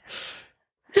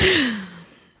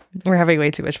 We're having way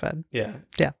too much fun. Yeah.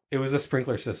 Yeah. It was a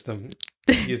sprinkler system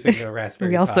using a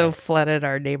Raspberry We also Pi. flooded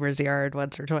our neighbor's yard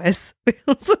once or twice.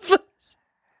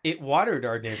 It watered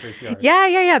our neighbor's yard.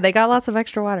 Yeah. They got lots of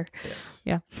extra water. Yes.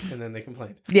 Yeah. And then they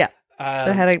complained. Yeah.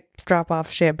 They had to drop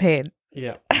off champagne.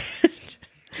 Yeah.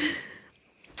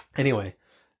 Anyway,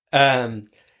 the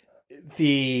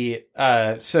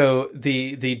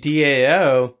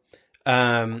DAO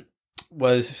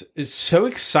is so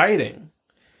exciting.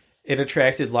 It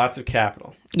attracted lots of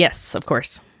capital. Yes, of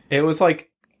course. It was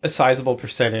like a sizable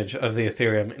percentage of the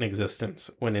Ethereum in existence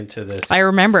went into this. I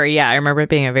remember it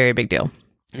being a very big deal.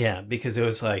 Yeah, because it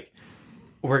was like,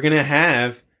 we're going to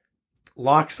have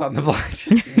locks on the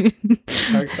blockchain.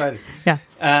 So excited. Yeah.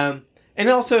 And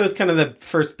also it was kind of the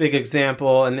first big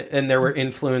example, and there were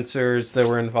influencers that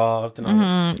were involved and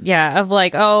all this. Yeah, of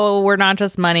like, oh, we're not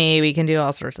just money, we can do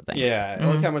all sorts of things. Yeah,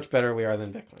 look how much better we are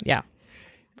than Bitcoin. Yeah.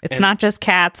 It's not just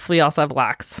cats, we also have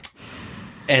locks.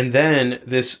 And then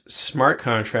this smart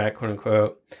contract, quote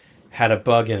unquote, had a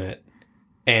bug in it,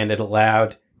 and it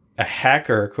allowed a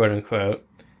hacker, quote unquote,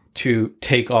 to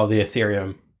take all the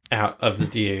Ethereum out of the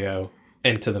DAO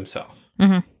into themselves.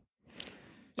 Mm-hmm.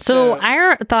 So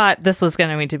I thought this was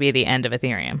going to be the end of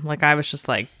Ethereum. Like, I was just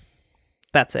like,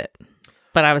 that's it.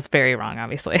 But I was very wrong,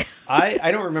 obviously.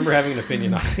 I don't remember having an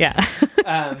opinion on it. Yeah.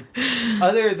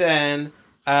 Other than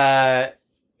the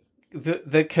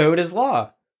code is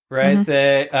law, right?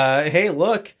 Mm-hmm. Hey,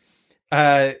 look,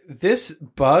 this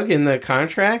bug in the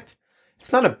contract,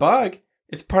 it's not a bug.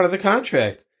 It's part of the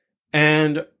contract.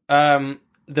 And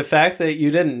the fact that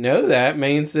you didn't know that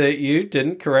means that you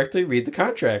didn't correctly read the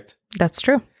contract. That's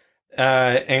true.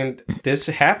 And this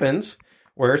happens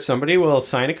where somebody will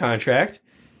sign a contract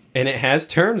and it has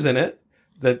terms in it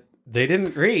that they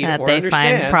didn't read that or they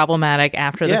understand. Find problematic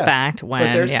after the fact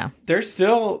when, they're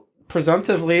still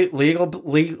presumptively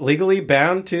legally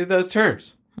bound to those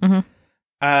terms.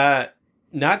 Mm-hmm.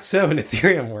 Not so in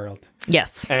Ethereum world.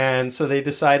 Yes. And so they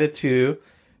decided to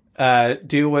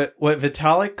do what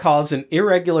Vitalik calls an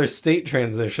irregular state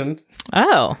transition.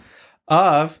 Oh.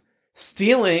 of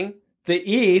stealing the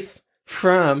ETH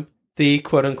from the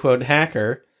quote-unquote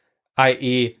hacker,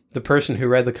 i.e. the person who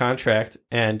read the contract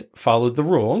and followed the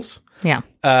rules. Yeah.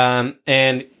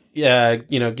 And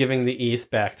giving the ETH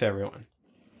back to everyone.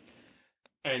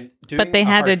 But they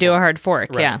had to do a hard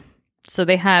fork, right. Yeah. So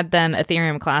they had then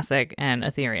Ethereum Classic and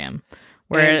Ethereum,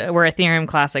 where Ethereum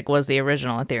Classic was the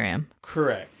original Ethereum.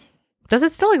 Correct. Does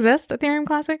it still exist, Ethereum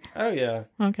Classic? Oh, yeah.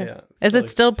 Okay. Yeah, Is it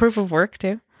still proof of work,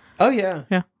 too? Oh, yeah.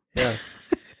 Yeah. Yeah.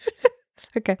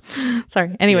 Okay.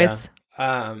 Sorry. Anyways,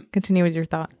 yeah. Continue with your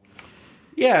thought.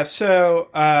 Yeah, so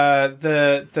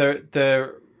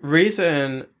the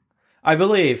reason... I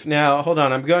believe, now, hold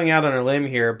on, I'm going out on a limb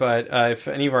here, but if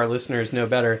any of our listeners know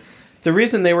better, the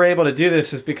reason they were able to do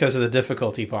this is because of the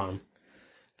difficulty bomb.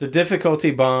 The difficulty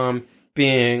bomb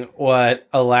being what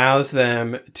allows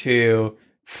them to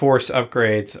force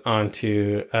upgrades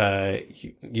onto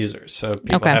users. So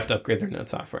people have to upgrade their node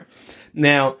software.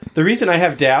 Now, the reason I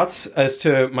have doubts as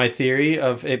to my theory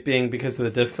of it being because of the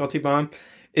difficulty bomb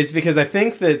is because I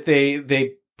think that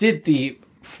they did the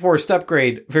forced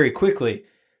upgrade very quickly.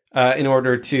 In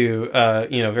order to,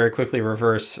 very quickly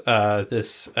reverse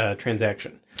this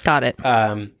transaction. Got it.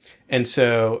 And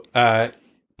so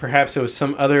perhaps it was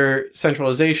some other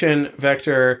centralization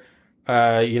vector,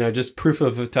 just proof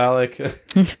of Vitalik.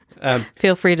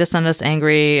 Feel free to send us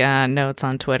angry notes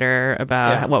on Twitter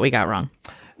about what we got wrong.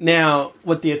 Now,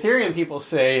 what the Ethereum people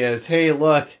say is, hey,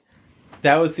 look,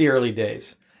 that was the early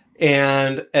days.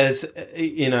 And as,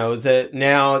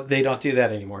 now they don't do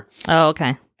that anymore. Oh,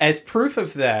 okay. As proof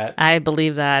of that... I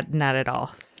believe that not at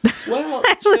all. Well,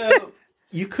 so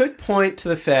you could point to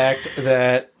the fact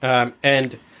that,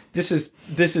 and this is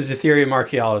Ethereum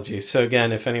archaeology. So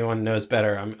again, if anyone knows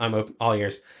better, I'm all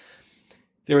ears.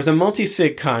 There was a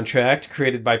multi-sig contract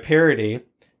created by Parity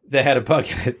that had a bug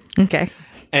in it. Okay.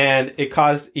 And it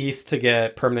caused ETH to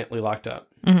get permanently locked up.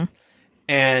 Mm-hmm.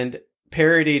 And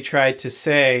Parity tried to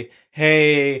say,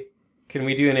 hey, can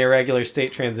we do an irregular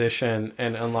state transition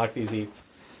and unlock these ETH?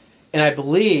 And I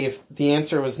believe the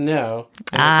answer was no.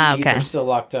 And the ETH are still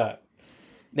locked up.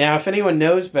 Now, if anyone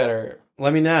knows better,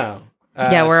 let me know.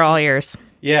 We're all ears.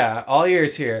 Yeah, all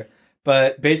ears here.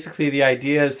 But basically, the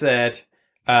idea is that,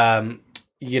 Ethereum's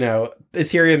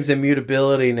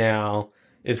immutability now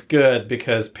is good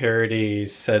because Parity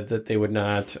said that they would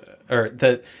not, or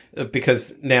that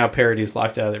because now Parity's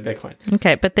locked out of their Bitcoin.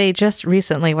 Okay, but they just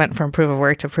recently went from proof of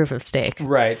work to proof of stake.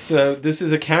 Right. So this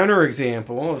is a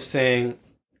counterexample of saying,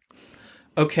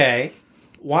 okay,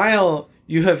 while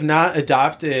you have not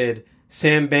adopted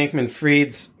Sam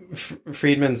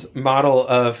Bankman-Friedman's model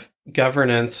of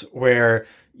governance where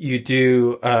you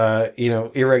do,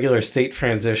 irregular state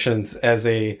transitions as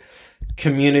a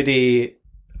community,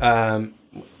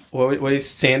 what is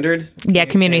standard? Yeah,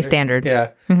 community standard.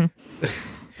 Yeah. Mm-hmm.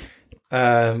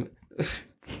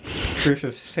 Proof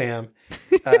of Sam,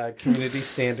 community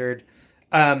standard.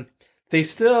 They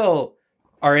still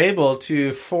are able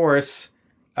to force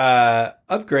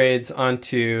upgrades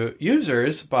onto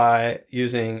users by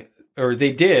using, or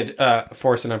they did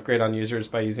force an upgrade on users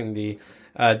by using the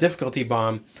difficulty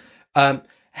bomb.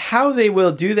 How they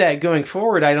will do that going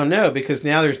forward, I don't know, because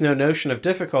now there's no notion of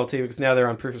difficulty because now they're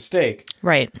on proof of stake.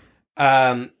 Right.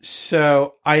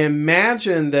 So I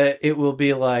imagine that it will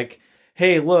be like,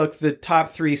 hey, look, the top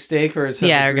 3 stakers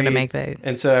have are going to make the...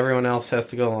 And so everyone else has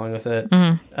to go along with it.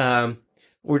 Mm-hmm.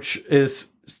 Which is...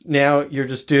 Now you're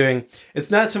just doing,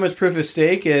 it's not so much proof of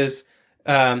stake as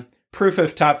proof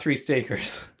of top 3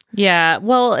 stakers. Yeah.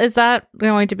 Well, is that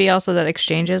going to be also that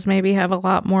exchanges maybe have a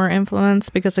lot more influence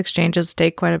because exchanges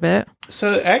stake quite a bit?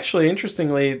 So actually,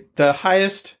 interestingly, the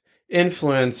highest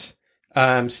influence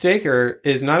staker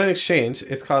is not an exchange.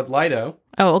 It's called Lido.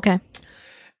 Oh, okay.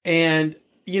 And,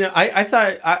 I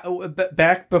thought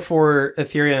back before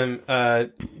Ethereum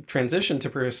transitioned to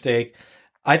proof of stake,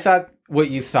 I thought what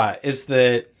you thought is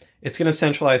that it's going to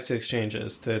centralize to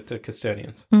exchanges, to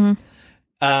custodians.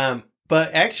 Mm-hmm.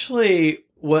 But actually,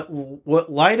 what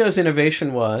Lido's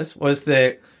innovation was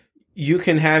that you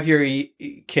can have your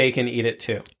cake and eat it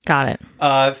too. Got it.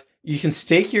 You can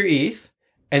stake your ETH,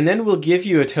 and then we'll give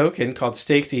you a token called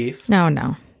Staked ETH.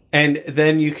 No. And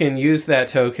then you can use that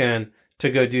token to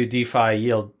go do DeFi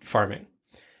yield farming.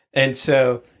 And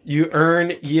so you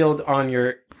earn yield on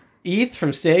your ETH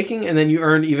from staking, and then you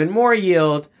earn even more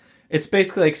yield. It's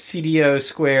basically like CDO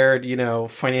squared,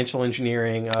 financial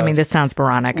engineering. This sounds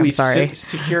moronic. I'm sorry.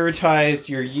 Securitized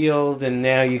your yield, and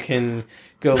now you can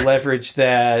go leverage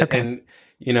that. Okay. And,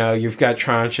 you've got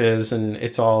tranches, and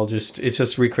it's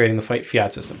just recreating the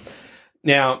fiat system.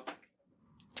 Now,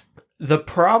 the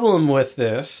problem with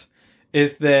this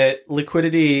is that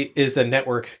liquidity is a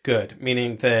network good,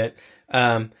 meaning that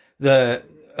the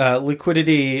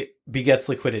liquidity begets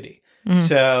liquidity.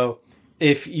 So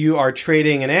if you are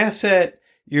trading an asset,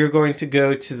 you're going to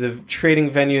go to the trading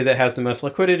venue that has the most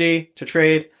liquidity to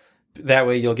trade. That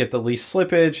way you'll get the least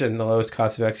slippage and the lowest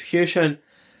cost of execution.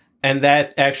 And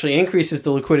that actually increases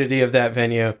the liquidity of that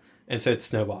venue. And so it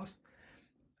snowballs.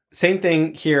 Same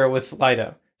thing here with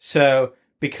Lido. So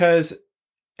because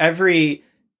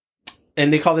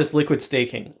and they call this liquid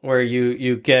staking, where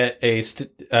you get a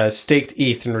staked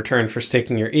ETH in return for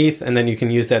staking your ETH, and then you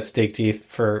can use that staked ETH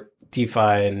for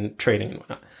DeFi and trading and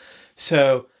whatnot.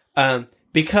 So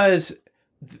because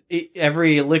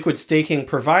every liquid staking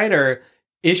provider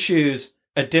issues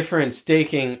a different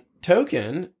staking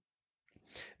token,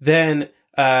 then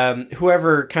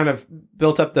whoever kind of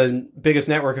built up the biggest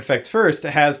network effects first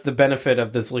has the benefit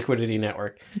of this liquidity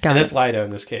network. And that's Lido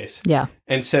in this case. Yeah.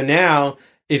 And so now,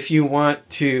 if you want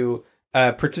to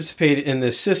participate in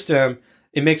this system,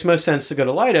 it makes most sense to go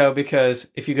to Lido, because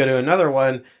if you go to another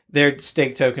one, their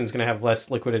stake token is going to have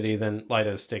less liquidity than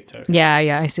Lido's stake token. Yeah,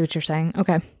 I see what you're saying.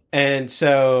 Okay. And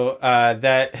so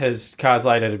that has caused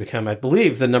Lido to become, I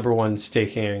believe, the number one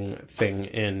staking thing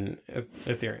in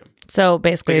Ethereum. So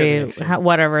basically,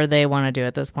 whatever they want to do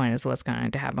at this point is what's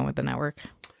going to happen with the network.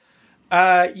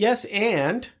 Yes,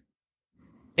 and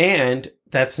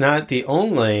that's not the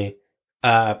only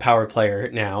power player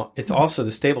now. It's also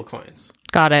the stable coins.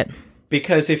 Got it.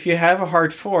 Because if you have a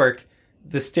hard fork,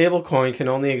 the stable coin can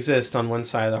only exist on one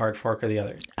side of the hard fork or the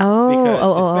other.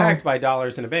 Because it's backed by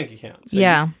dollars in a bank account.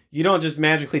 So you don't just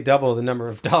magically double the number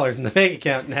of dollars in the bank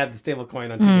account and have the stable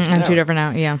coin on two different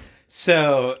notes. Yeah.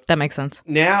 So that makes sense.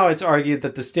 Now it's argued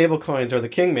that the stable coins are the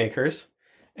kingmakers.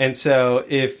 And so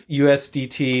if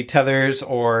USDT tethers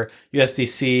or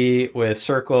USDC with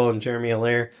Circle and Jeremy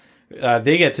Allaire,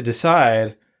 they get to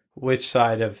decide which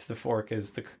side of the fork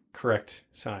is the correct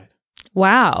side.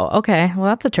 Wow. Okay. Well,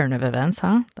 that's a turn of events,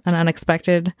 huh? An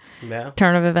unexpected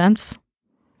turn of events.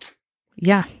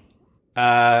 Yeah.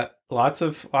 Lots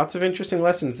of interesting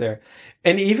lessons there.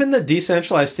 And even the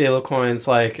decentralized stablecoins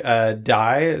like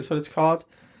DAI is what it's called.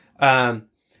 I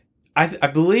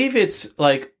believe it's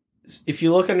like, if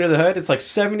you look under the hood, it's like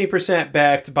 70%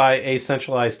 backed by a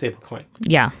centralized stablecoin.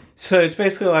 Yeah. So it's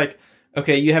basically like,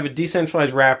 okay, you have a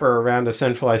decentralized wrapper around a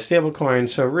centralized stablecoin,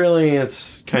 so really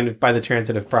it's kind of by the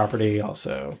transitive property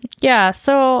also. Yeah,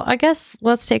 so I guess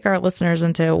let's take our listeners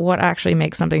into what actually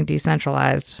makes something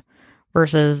decentralized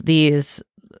versus these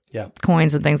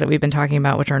coins and things that we've been talking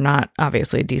about, which are not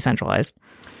obviously decentralized.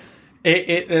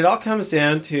 It all comes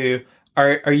down to,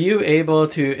 are you able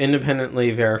to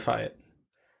independently verify it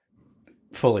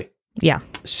fully? Yeah.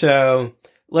 So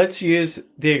let's use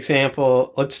the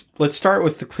example. Let's start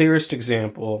with the clearest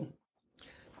example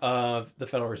of the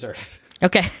Federal Reserve.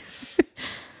 Okay.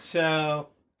 So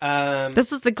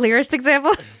this is the clearest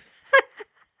example.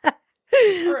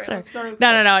 All right, let's start with No.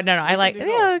 I like.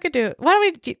 Yeah, we could do. Why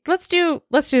don't we? Let's do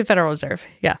the Federal Reserve.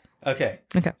 Yeah. Okay.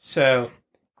 So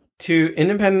to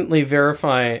independently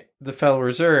verify the Federal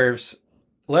Reserve's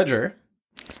ledger,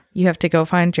 you have to go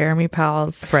find Jeremy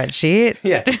Powell's spreadsheet.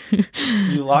 Yeah.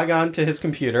 You log on to his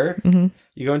computer. Mm-hmm.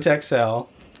 You go into Excel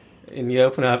and you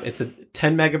open up. It's a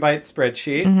 10 megabyte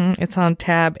spreadsheet. Mm-hmm. It's on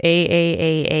tab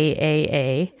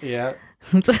AAAAAA. Yeah.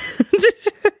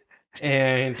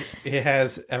 And it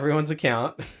has everyone's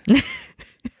account.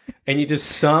 And you just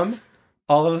sum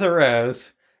all of the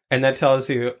rows, and that tells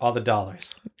you all the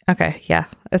dollars. Okay. Yeah.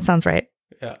 It sounds right.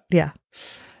 Yeah.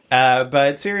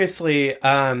 But seriously,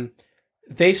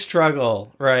 they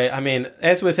struggle, right? I mean,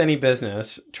 as with any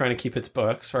business, trying to keep its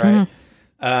books, right?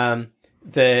 Mm-hmm.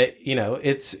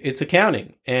 It's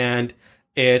accounting, and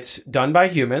it's done by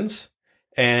humans,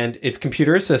 and it's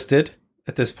computer assisted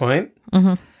at this point.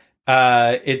 Mm-hmm.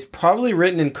 It's probably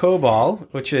written in COBOL,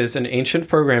 which is an ancient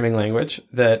programming language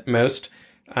that most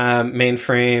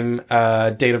mainframe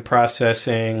data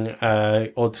processing,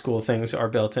 old school things are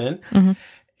built in. Mm-hmm.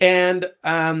 And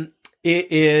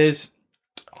it is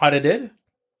audited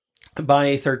by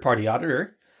a third-party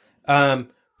auditor.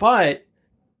 But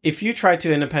if you tried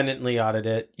to independently audit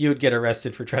it, you would get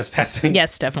arrested for trespassing.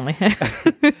 Yes, definitely.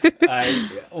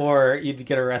 Or you'd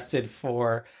get arrested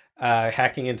for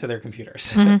hacking into their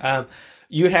computers. Mm-hmm.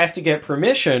 You'd have to get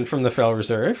permission from the Federal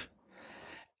Reserve.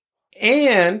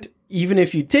 And even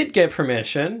if you did get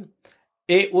permission,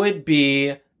 it would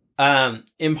be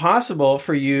impossible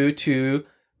for you to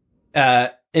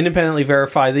independently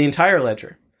verify the entire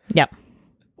ledger. Yep.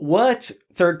 What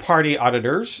third-party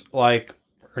auditors like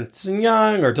Ernst &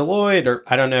 Young or Deloitte, or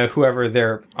I don't know, whoever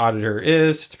their auditor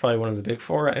is. It's probably one of the big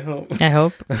four, I hope. I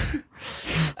hope.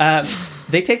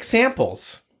 They take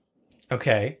samples.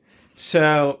 Okay.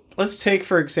 So let's take,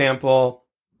 for example,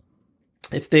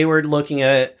 if they were looking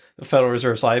at the Federal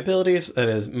Reserve's liabilities, that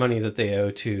is money that they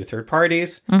owe to third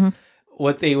parties,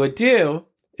 what they would do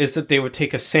is that they would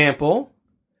take a sample,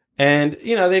 and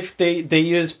they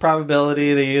use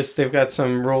probability, they've got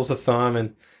some rules of thumb,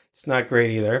 and it's not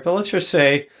great either. But let's just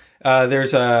say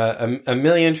there's a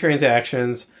million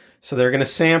transactions, so they're going to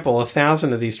sample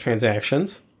 1,000 of these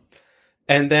transactions,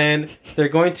 and then they're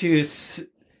going to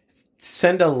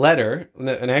send a letter,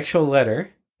 an actual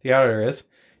letter, the auditor is,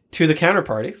 to the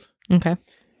counterparties. Okay.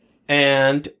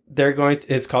 And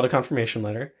it's called a confirmation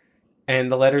letter.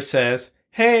 And the letter says,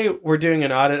 hey, we're doing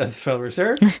an audit of the Federal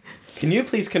Reserve. Can you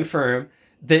please confirm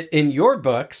that in your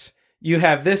books, you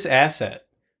have this asset,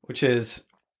 which is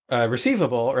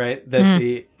receivable, right, that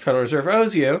the Federal Reserve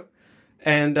owes you.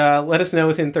 And let us know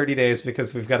within 30 days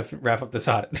because we've got to wrap up this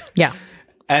audit. Yeah.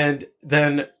 And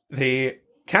then the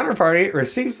counterparty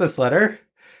receives this letter.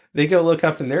 They go look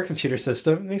up in their computer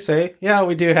system. They say, yeah,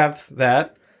 we do have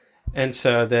that. And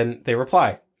so then they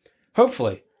reply.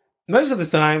 Hopefully. Most of the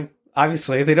time,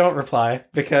 obviously, they don't reply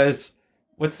because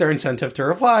what's their incentive to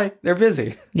reply? They're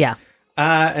busy. Yeah.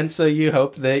 And so you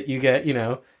hope that you get,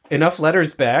 enough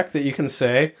letters back that you can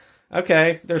say,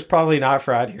 okay, there's probably not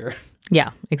fraud here.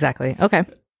 Yeah, exactly. Okay.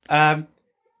 And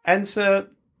so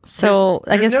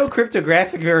I guess no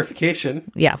cryptographic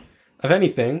verification. Yeah. Of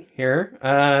anything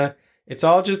here. It's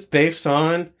all just based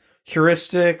on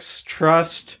heuristics,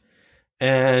 trust,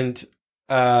 and,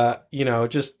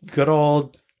 just good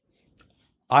old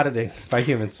auditing by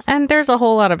humans. And there's a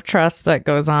whole lot of trust that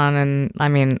goes on, and I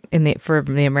mean, for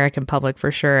the American public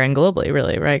for sure, and globally,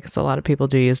 really, right? Because a lot of people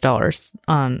do use dollars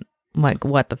on like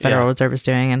what the Federal Reserve is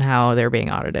doing and how they're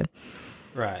being audited,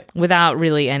 right? Without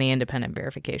really any independent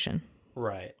verification,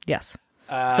 right? Yes.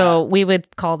 So we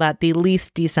would call that the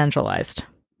least decentralized.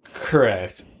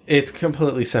 Correct. It's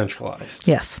completely centralized.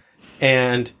 Yes.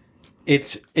 And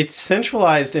it's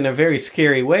centralized in a very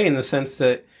scary way in the sense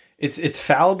that it's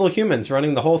fallible humans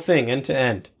running the whole thing end to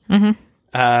end.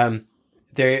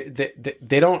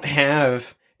 They don't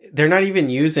have, they're not even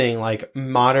using like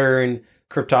modern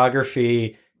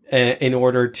cryptography in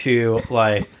order to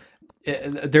like,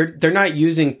 they're not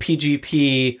using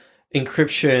PGP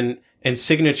encryption and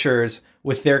signatures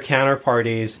with their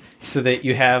counterparties so that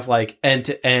you have like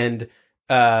end-to-end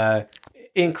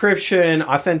encryption,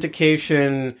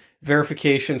 authentication,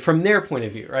 verification from their point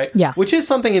of view, right? Yeah. Which is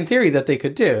something in theory that they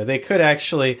could do. They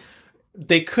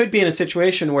could be in a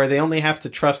situation where they only have to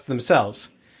trust themselves,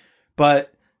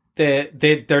 but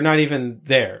they're not even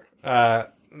there. Now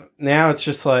it's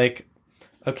just like,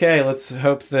 okay, let's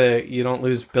hope that you don't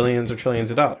lose billions or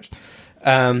trillions of dollars.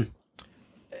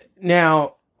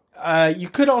 Now, you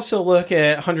could also look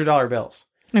at $100 bills.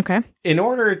 Okay. In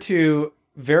order to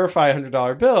verify a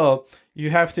 $100 bill,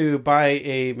 you have to buy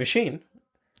a machine.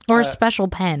 Or a special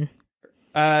pen.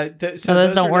 So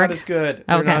those don't work? Not as good.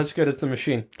 They're okay. Not as good as the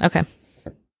machine. Okay.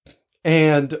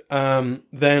 And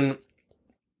then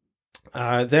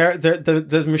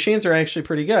those machines are actually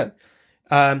pretty good.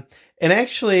 And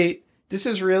actually, this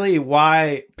is really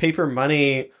why paper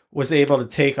money was able to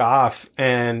take off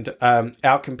and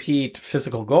outcompete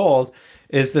physical gold,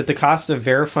 is that the cost of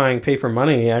verifying paper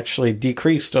money actually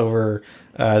decreased over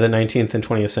the 19th and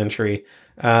 20th century.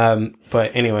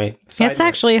 But anyway. It's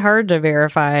actually hard to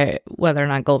verify whether or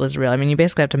not gold is real. I mean, you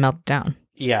basically have to melt it down.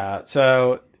 Yeah.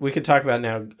 So we could talk about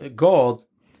now gold.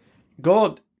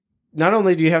 Gold, not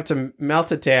only do you have to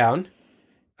melt it down,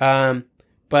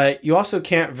 but you also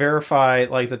can't verify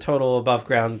like the total above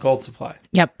ground gold supply.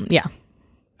 Yep. Yeah.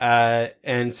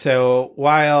 And so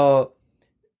while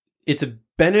it's a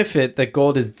benefit that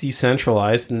gold is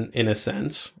decentralized in a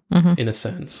sense, I'll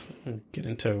get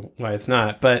into why it's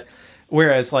not, but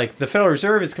whereas like the Federal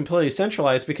Reserve is completely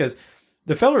centralized because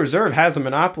the Federal Reserve has a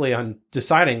monopoly on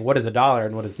deciding what is a dollar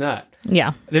and what is not.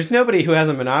 Yeah. There's nobody who has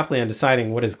a monopoly on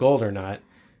deciding what is gold or not,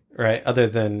 right? Other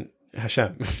than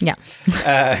Hashem. Yeah.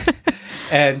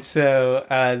 And so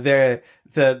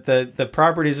the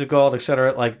properties of gold, et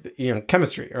cetera, like,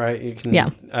 chemistry, right? You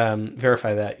can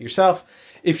verify that yourself.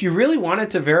 If you really wanted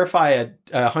to verify a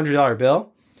 $100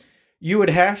 bill, you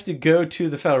would have to go to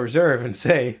the Federal Reserve and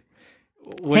say,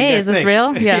 hey, is this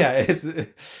real? Yeah. Is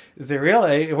it real?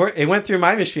 It went through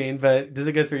my machine, but does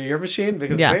it go through your machine?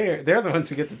 Because they're the ones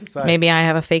who get to decide. Maybe I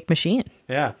have a fake machine.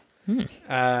 Yeah. In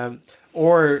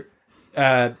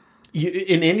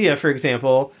India, for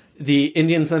example, the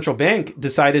Indian Central Bank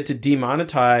decided to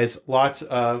demonetize lots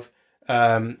of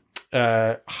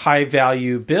high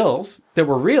value bills that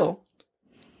were real,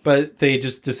 but they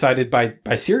just decided by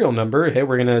serial number, hey,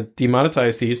 we're going to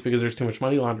demonetize these because there's too much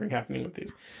money laundering happening with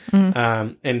these.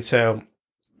 And so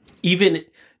even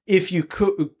if you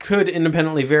could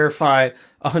independently verify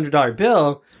a $100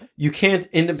 bill, you can't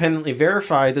independently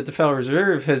verify that the Federal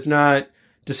Reserve has not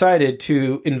decided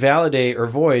to invalidate or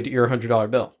void your $100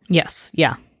 bill. Yes.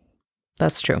 Yeah.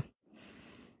 That's true.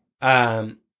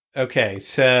 Okay.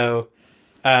 So,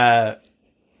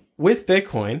 with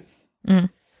Bitcoin,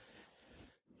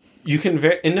 you can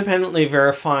independently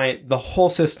verify the whole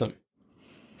system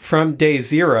from day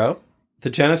zero, the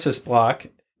Genesis block,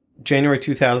 January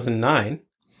 2009.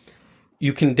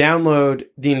 You can download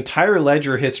the entire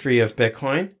ledger history of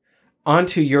Bitcoin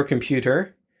onto your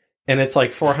computer, and it's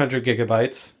like 400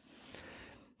 gigabytes.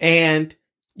 And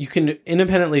you can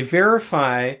independently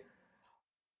verify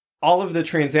all of the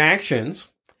transactions.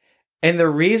 And the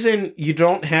reason you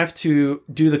don't have to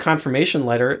do the confirmation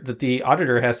letter that the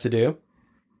auditor has to do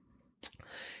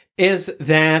is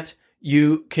that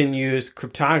you can use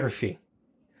cryptography.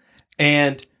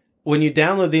 And when you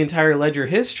download the entire ledger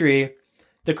history,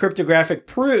 the cryptographic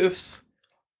proofs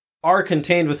are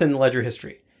contained within the ledger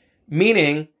history,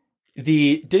 meaning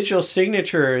the digital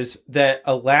signatures that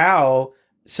allow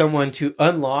someone to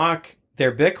unlock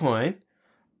their Bitcoin,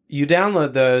 you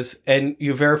download those and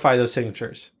you verify those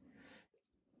signatures.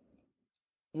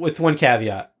 With one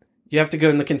caveat, you have to go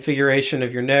in the configuration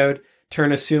of your node,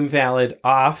 turn assume valid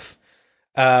off,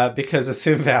 because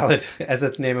assume valid, as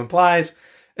its name implies,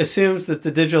 assumes that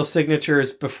the digital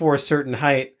signatures before a certain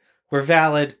height were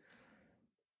valid.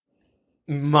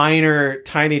 Minor,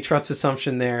 tiny trust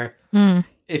assumption there.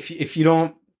 If you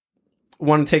don't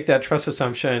want to take that trust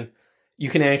assumption, you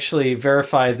can actually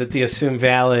verify that the assume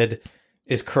valid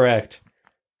is correct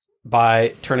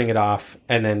by turning it off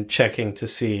and then checking to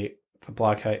see the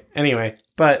block height. Anyway,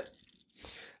 but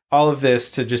all of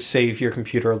this to just save your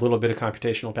computer a little bit of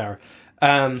computational power.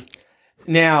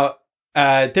 Now,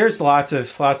 there's lots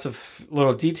of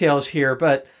little details here,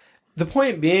 but the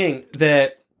point being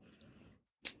that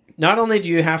not only do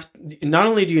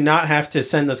you not have to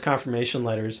send those confirmation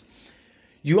letters,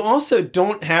 you also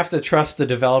don't have to trust the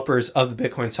developers of the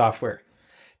Bitcoin software.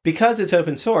 Because it's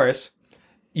open source,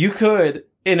 you could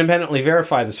independently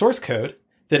verify the source code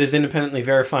that is independently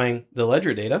verifying the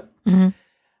ledger data.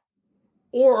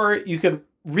 Or you could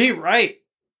rewrite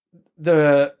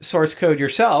the source code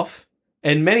yourself.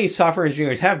 And many software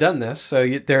engineers have done this.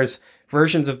 So there's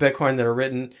versions of Bitcoin that are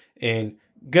written in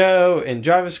Go, in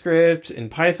JavaScript, in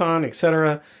Python,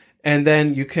 etc. And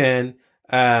then you can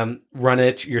run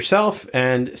it yourself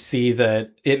and see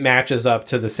that it matches up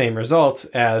to the same results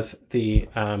as the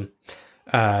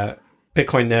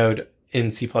Bitcoin node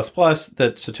in C++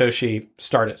 that Satoshi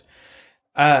started.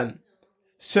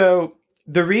 So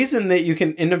the reason that you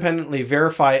can independently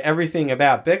verify everything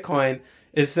about Bitcoin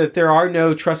is that there are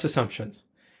no trust assumptions.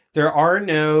 There are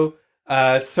no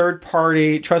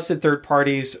trusted third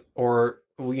parties, or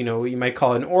what you might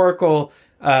call an oracle,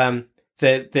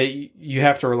 that you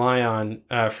have to rely on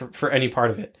for any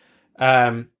part of it.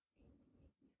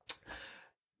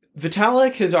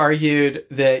 Vitalik has argued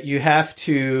that you have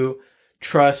to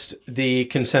trust the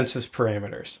consensus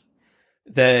parameters.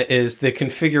 That is the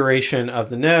configuration of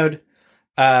the node.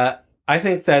 I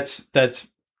think that's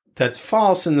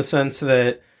false in the sense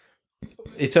that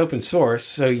it's open source,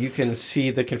 so you can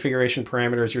see the configuration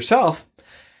parameters yourself.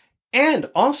 And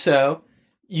also,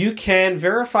 you can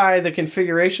verify the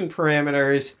configuration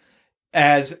parameters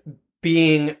as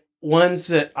being ones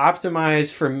that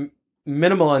optimize for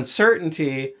minimal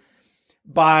uncertainty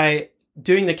by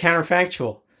doing the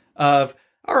counterfactual of,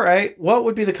 all right, what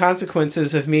would be the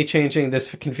consequences of me changing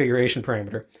this configuration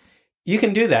parameter? You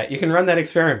can do that. You can run that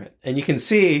experiment, and you can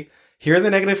see, here are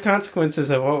the negative consequences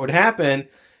of what would happen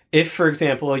if, for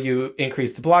example, you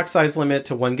increase the block size limit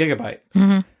to 1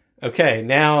 gigabyte. Okay,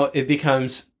 now it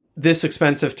becomes this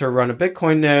expensive to run a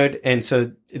Bitcoin node, and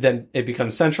so then it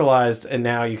becomes centralized, and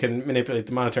now you can manipulate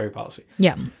the monetary policy.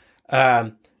 Yeah.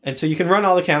 And so you can run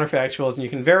all the counterfactuals, and you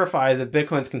can verify that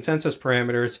Bitcoin's consensus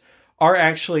parameters are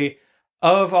actually,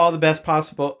 of all the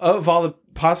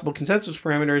possible consensus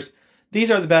parameters,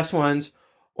 these are the best ones,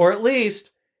 or at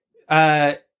least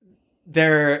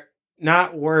they're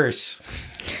not worse.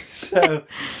 So,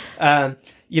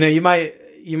 you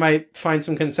might find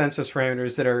some consensus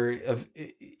parameters that are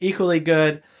equally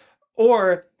good,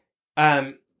 or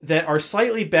that are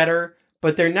slightly better,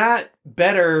 but they're not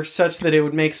better such that it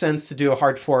would make sense to do a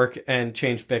hard fork and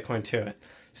change Bitcoin to it.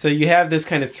 So you have this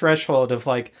kind of threshold of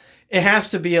like, it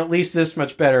has to be at least this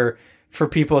much better for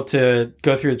people to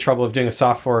go through the trouble of doing a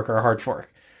soft fork or a hard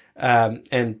fork.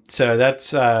 And so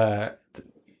that's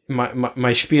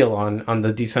my spiel on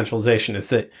the decentralization is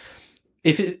that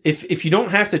if you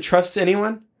don't have to trust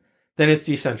anyone, then it's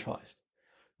decentralized.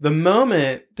 The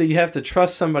moment that you have to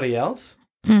trust somebody else,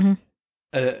 Mm-hmm.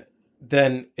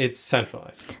 then it's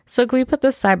centralized. So can we put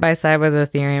this side by side with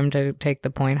Ethereum to take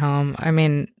the point home? I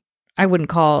mean, I wouldn't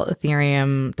call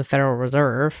Ethereum the Federal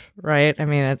Reserve, right? I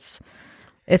mean, it's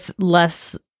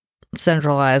less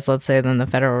centralized, let's say, than the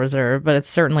Federal Reserve, but it's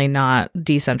certainly not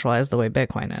decentralized the way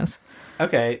Bitcoin is.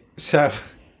 Okay, so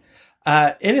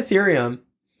in Ethereum,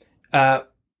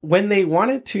 when they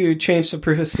wanted to change the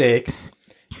proof of stake,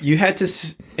 you had to,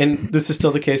 and this is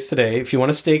still the case today, if you want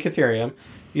to stake Ethereum,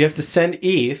 you have to send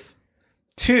ETH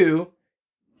to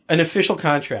an official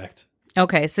contract.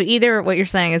 Okay, so either what you're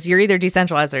saying is you're either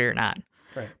decentralized or you're not.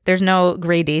 Right. There's no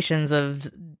gradations of...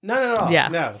 No. Yeah.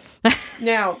 No.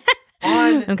 Now,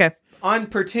 Okay. on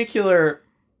particular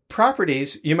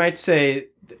properties, you might say,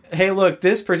 hey, look,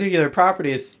 this particular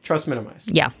property is trust minimized.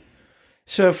 Yeah.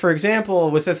 So, for example,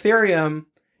 with Ethereum,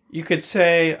 you could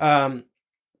say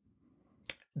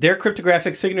their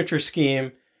cryptographic signature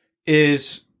scheme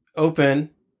is open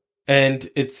and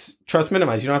it's trust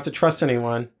minimized. You don't have to trust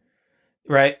anyone,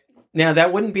 right? Now,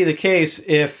 that wouldn't be the case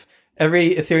if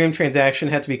every Ethereum transaction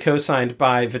had to be co-signed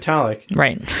by Vitalik.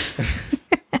 Right.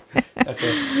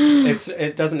 Okay.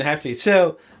 It doesn't have to be.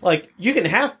 So, like, you can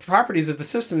have properties of the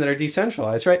system that are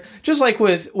decentralized, right? Just like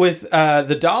with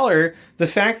the dollar, the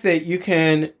fact that you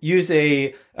can use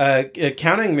a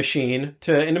counting machine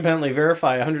to independently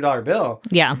verify a $100 bill.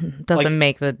 Yeah, doesn't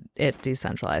make it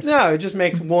decentralized. No, it just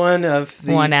makes one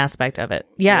aspect of it.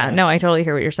 Yeah, no, I totally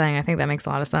hear what you're saying. I think that makes a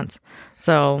lot of sense.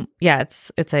 So, yeah,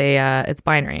 it's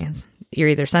binary. You're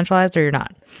either centralized or you're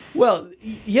not. Well,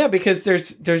 yeah, because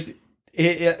there's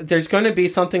going to be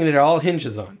something that it all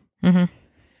hinges on. Mm-hmm.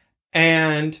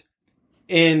 And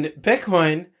in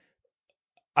Bitcoin,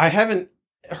 I haven't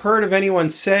heard of anyone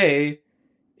say,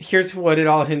 here's what it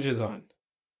all hinges on.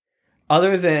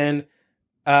 Other than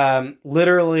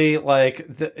literally like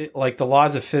the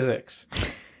laws of physics.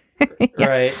 Yeah.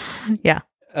 Right? Yeah.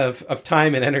 Of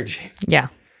time and energy. Yeah.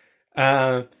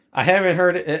 I haven't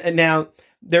heard it. Now,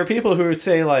 there are people who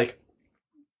say like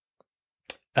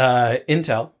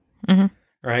Intel. Mm-hmm.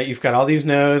 Right, you've got all these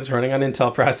nodes running on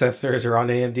Intel processors or on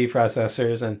AMD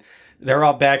processors, and they're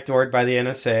all backdoored by the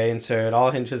NSA, and so it all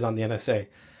hinges on the NSA.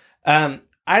 I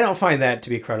don't find that to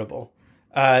be credible.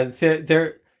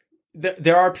 There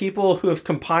are people who have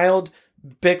compiled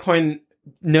Bitcoin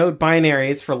node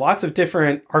binaries for lots of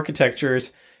different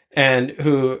architectures, and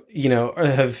who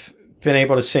have been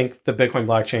able to sync the Bitcoin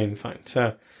blockchain fine.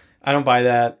 So I don't buy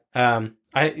that.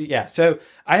 So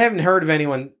I haven't heard of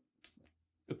anyone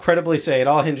credibly say it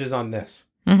all hinges on this.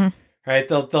 Mm-hmm. Right?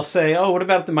 They'll say, oh, what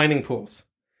about the mining pools?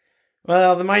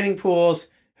 Well, the mining pools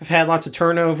have had lots of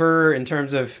turnover in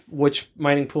terms of which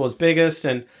mining pool is biggest,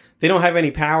 and they don't have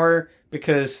any power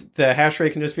because the hash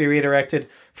rate can just be redirected.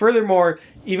 Furthermore,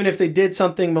 even if they did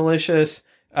something malicious,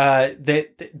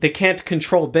 they can't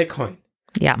control Bitcoin.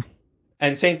 Yeah.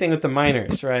 And same thing with the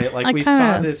miners, right? Like we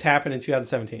saw this happen in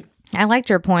 2017. I liked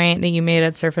your point that you made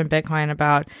at Surfing Bitcoin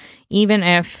about even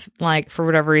if, like, for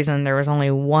whatever reason, there was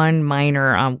only one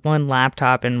miner on one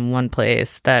laptop in one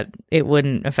place, that it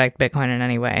wouldn't affect Bitcoin in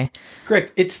any way.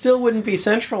 Correct. It still wouldn't be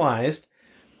centralized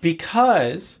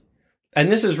because, and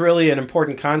this is really an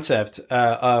important concept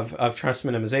of trust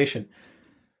minimization,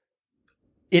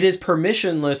 it is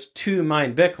permissionless to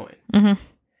mine Bitcoin. Mm-hmm.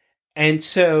 And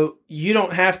so you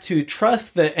don't have to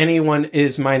trust that anyone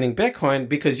is mining Bitcoin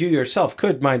because you yourself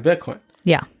could mine Bitcoin.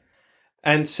 Yeah.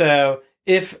 And so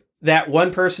if that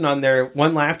one person on their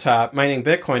one laptop mining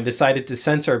Bitcoin decided to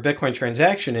censor a Bitcoin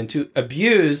transaction and to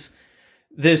abuse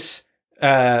this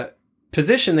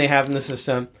position they have in the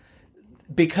system,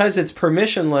 because it's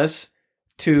permissionless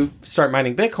to start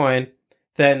mining Bitcoin,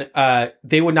 then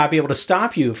they would not be able to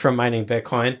stop you from mining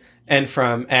Bitcoin and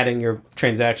from adding your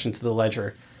transaction to the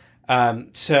ledger.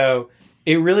 So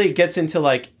it really gets into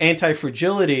like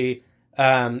anti-fragility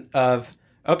of,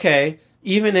 okay,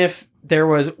 even if there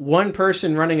was one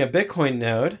person running a Bitcoin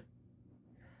node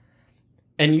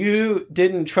and you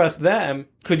didn't trust them,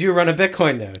 could you run a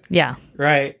Bitcoin node? Yeah.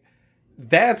 Right.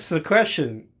 That's the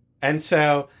question. And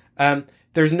so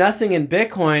there's nothing in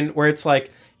Bitcoin where it's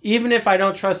like, even if I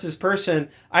don't trust this person,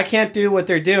 I can't do what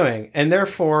they're doing. And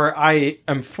therefore, I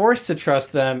am forced to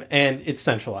trust them, and it's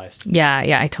centralized. Yeah,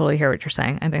 I totally hear what you're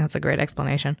saying. I think that's a great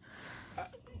explanation.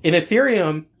 In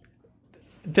Ethereum,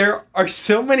 there are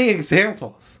so many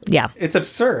examples. Yeah. It's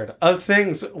absurd of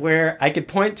things where I could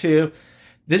point to,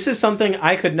 this is something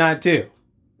I could not do.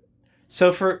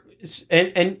 So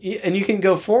and you can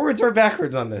go forwards or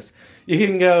backwards on this. You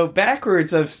can go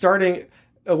backwards of starting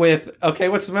with, okay,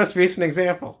 what's the most recent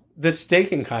example? The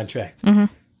staking contract. Mm-hmm.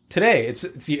 Today, it's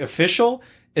the official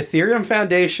Ethereum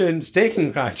Foundation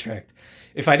staking contract.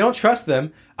 If I don't trust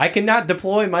them, I cannot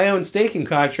deploy my own staking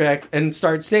contract and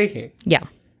start staking. Yeah.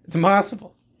 It's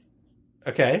impossible.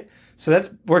 Okay? So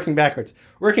that's working backwards.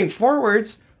 Working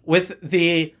forwards with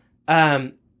the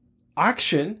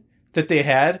auction that they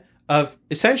had of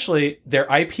essentially their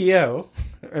IPO,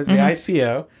 or the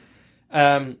ICO,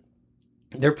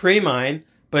 their pre-mine,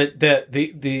 but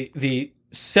the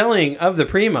selling of the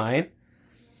pre-mine,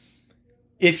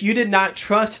 if you did not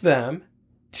trust them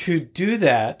to do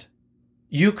that,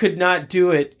 you could not do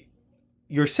it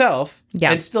yourself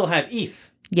and still have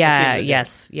ETH. Yeah,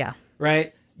 yes, yeah.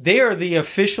 Right? They are the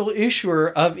official issuer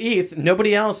of ETH.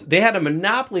 Nobody else. They had a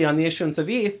monopoly on the issuance of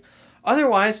ETH.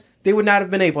 Otherwise, they would not have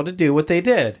been able to do what they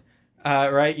did.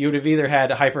 Right? You would have either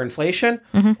had hyperinflation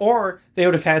or they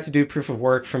would have had to do proof of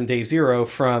work from day zero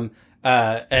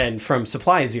and from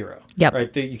supply zero. Yep.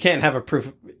 Right? You can't have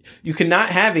you cannot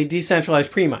have a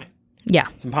decentralized pre-mine. Yeah.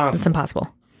 It's impossible. It's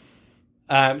impossible.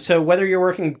 So whether you're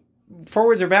working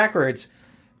forwards or backwards,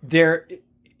 there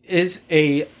is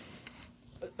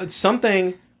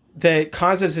something that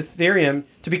causes Ethereum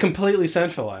to be completely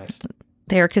centralized.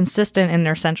 They are consistent in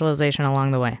their centralization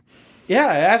along the way. Yeah,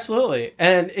 absolutely.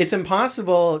 And it's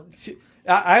impossible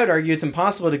I would argue it's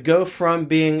impossible to go from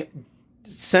being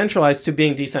centralized to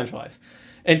being decentralized.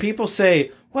 And people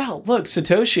say, well, look,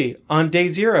 Satoshi on day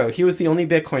zero, he was the only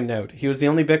Bitcoin node. He was the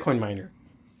only Bitcoin miner.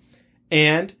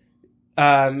 And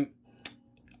I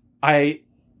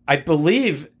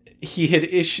believe he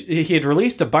had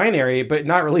released a binary, but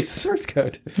not released the source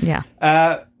code. Yeah.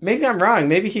 Maybe I'm wrong.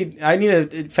 Maybe I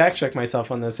need to fact check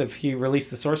myself on this if he released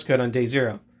the source code on day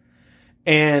zero.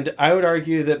 And I would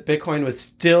argue that Bitcoin was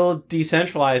still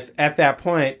decentralized at that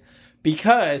point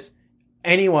because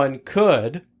anyone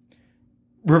could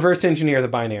reverse engineer the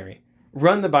binary,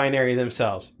 run the binary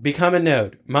themselves, become a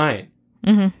node, mine.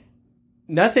 Mm-hmm.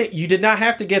 Nothing. You did not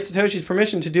have to get Satoshi's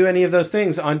permission to do any of those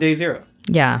things on day zero.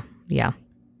 Yeah. Yeah.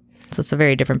 So it's a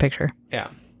very different picture. Yeah.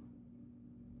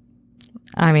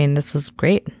 I mean, this was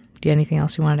great. Do you have anything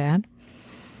else you wanted to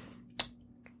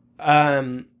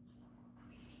add?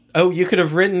 Oh, you could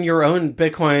have written your own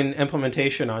Bitcoin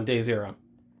implementation on day zero.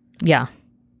 Yeah.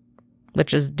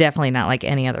 Which is definitely not like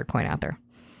any other coin out there.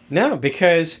 No,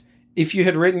 because if you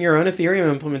had written your own Ethereum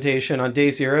implementation on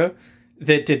day zero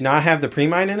that did not have the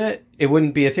pre-mine in it, it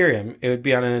wouldn't be Ethereum. It would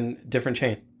be on a different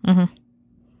chain. Mm-hmm.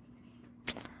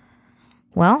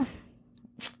 Well,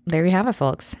 there you have it,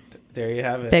 folks. There you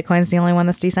have it. Bitcoin's the only one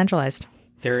that's decentralized.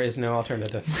 There is no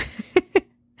alternative.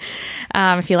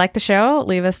 If you like the show,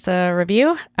 leave us a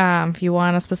review. If you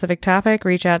want a specific topic,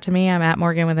 reach out to me. I'm at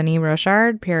Morgan with an E.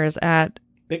 Rochard. Pierre is at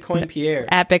Bitcoin Pierre.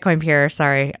 At Bitcoin Pierre.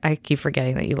 Sorry. I keep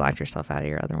forgetting that you locked yourself out of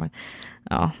your other one.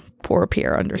 Oh, poor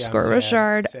Pierre _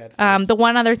 Rochard. The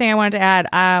one other thing I wanted to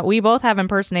add, we both have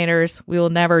impersonators. We will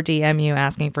never DM you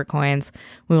asking for coins.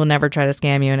 We will never try to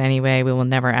scam you in any way. We will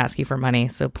never ask you for money.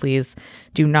 So please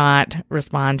do not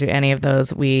respond to any of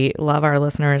those. We love our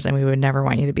listeners and we would never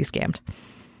want you to be scammed.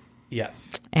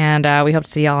 Yes. And we hope to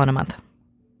see y'all in a month.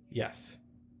 Yes.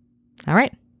 All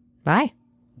right. Bye.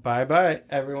 Bye-bye,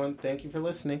 everyone. Thank you for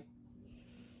listening.